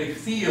electromagnetic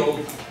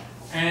field,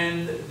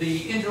 and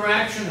the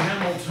interaction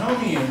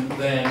Hamiltonian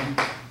then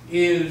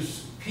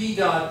is P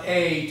dot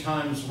A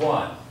times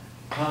what?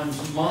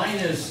 Times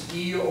minus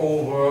E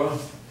over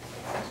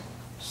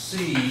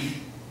C,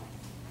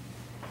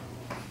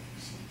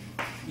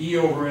 E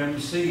over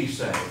MC,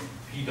 say,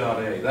 P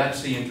dot A.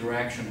 That's the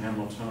interaction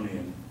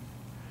Hamiltonian.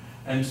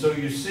 And so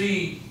you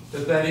see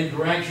that that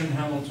interaction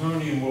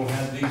Hamiltonian will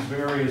have these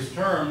various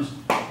terms,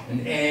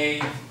 an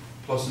A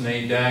plus an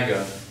A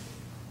dagger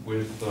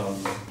with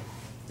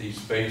these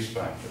phase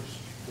factors.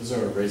 Those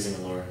are raising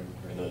and lowering,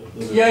 right?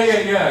 Those are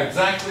Yeah,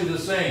 exactly the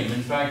same.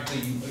 In fact,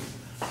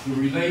 the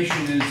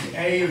relation is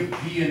A of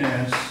P and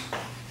S,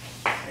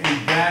 A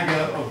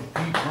dagger of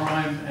P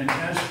prime and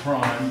S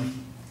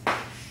prime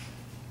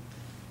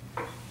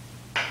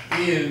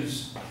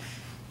is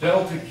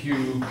delta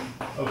cube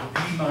of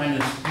P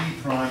minus P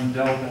prime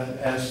delta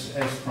S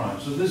prime.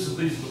 So these are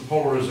the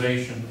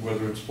polarization,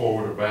 whether it's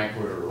forward or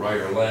backward or right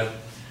or left.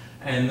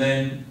 And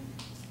then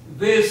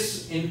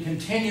this in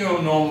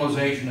continuum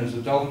normalization is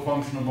a delta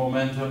function of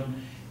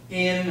momentum.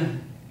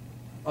 In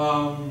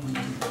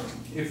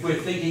if we're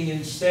thinking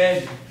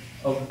instead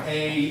of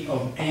A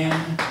of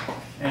N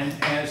and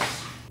S,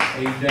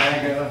 A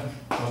dagger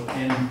of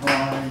N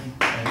prime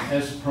and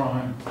S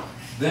prime,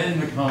 then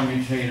the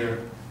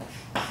commutator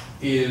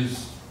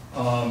is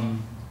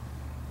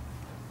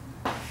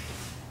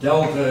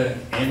delta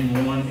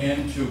N1,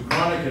 N2,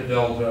 Kronecker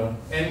delta,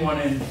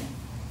 N1,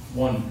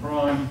 N1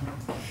 prime,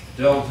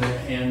 delta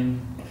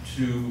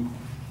N2,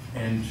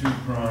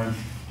 N2 prime,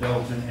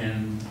 delta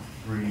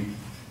N3,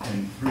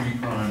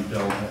 N3 prime,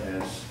 delta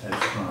S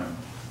prime.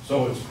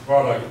 So it's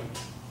product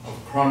of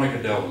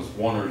Kronecker deltas,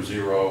 1 or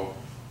 0,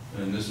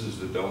 and this is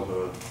the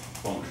delta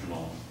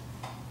functional.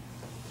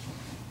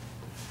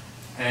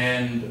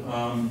 And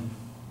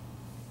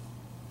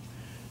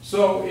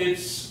so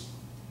it's,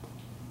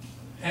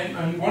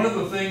 and one of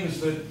the things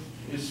that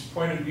is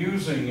quite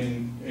amusing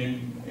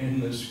in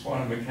this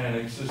quantum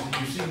mechanics is that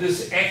you see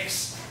this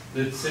X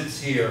that sits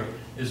here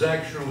is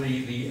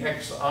actually the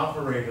X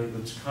operator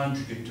that's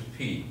conjugate to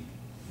P.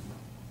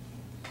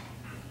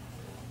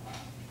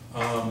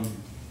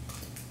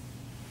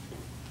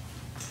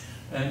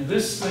 And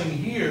this thing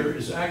here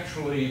is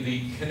actually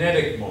the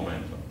kinetic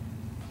momentum.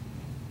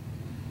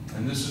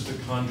 And this is the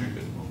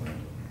conjugate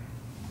momentum.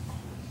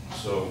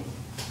 So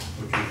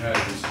what you have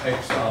is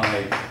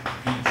xi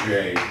pj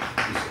is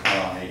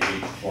I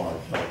h bar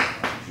delta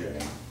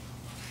ij.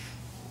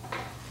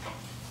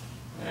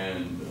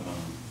 And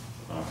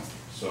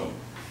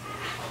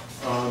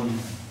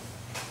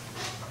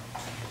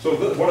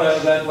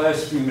that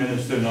last few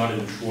minutes, they're not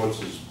in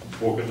Schwartz's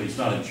book, at least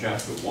not in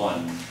chapter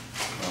 1.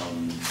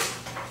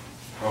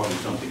 Probably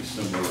something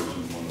similar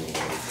in one of the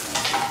other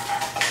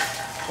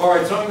chapters. All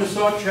right, so I'm going to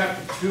start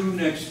chapter 2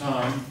 next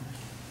time,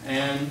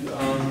 and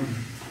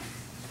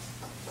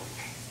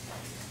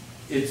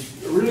it's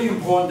really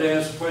important to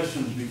ask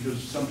questions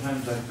because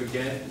sometimes I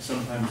forget,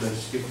 sometimes I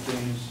skip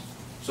things,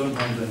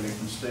 sometimes I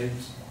make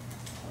mistakes.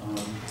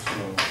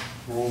 So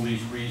for all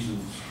these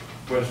reasons,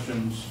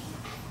 questions,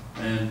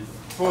 and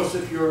of course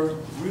if you're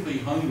really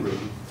hungry,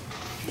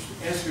 just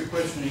ask a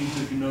question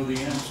even if you know the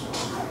answer.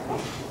 All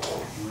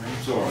right,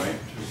 it's all right,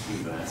 just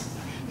do that.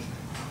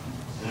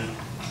 I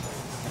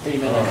thought you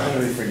meant like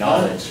hungry for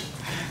knowledge.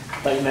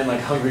 I thought you meant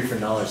like hungry for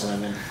knowledge, and I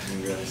meant you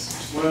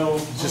realize. Well,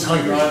 Just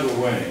hungry hungry.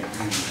 either way.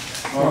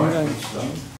 All right, good stuff.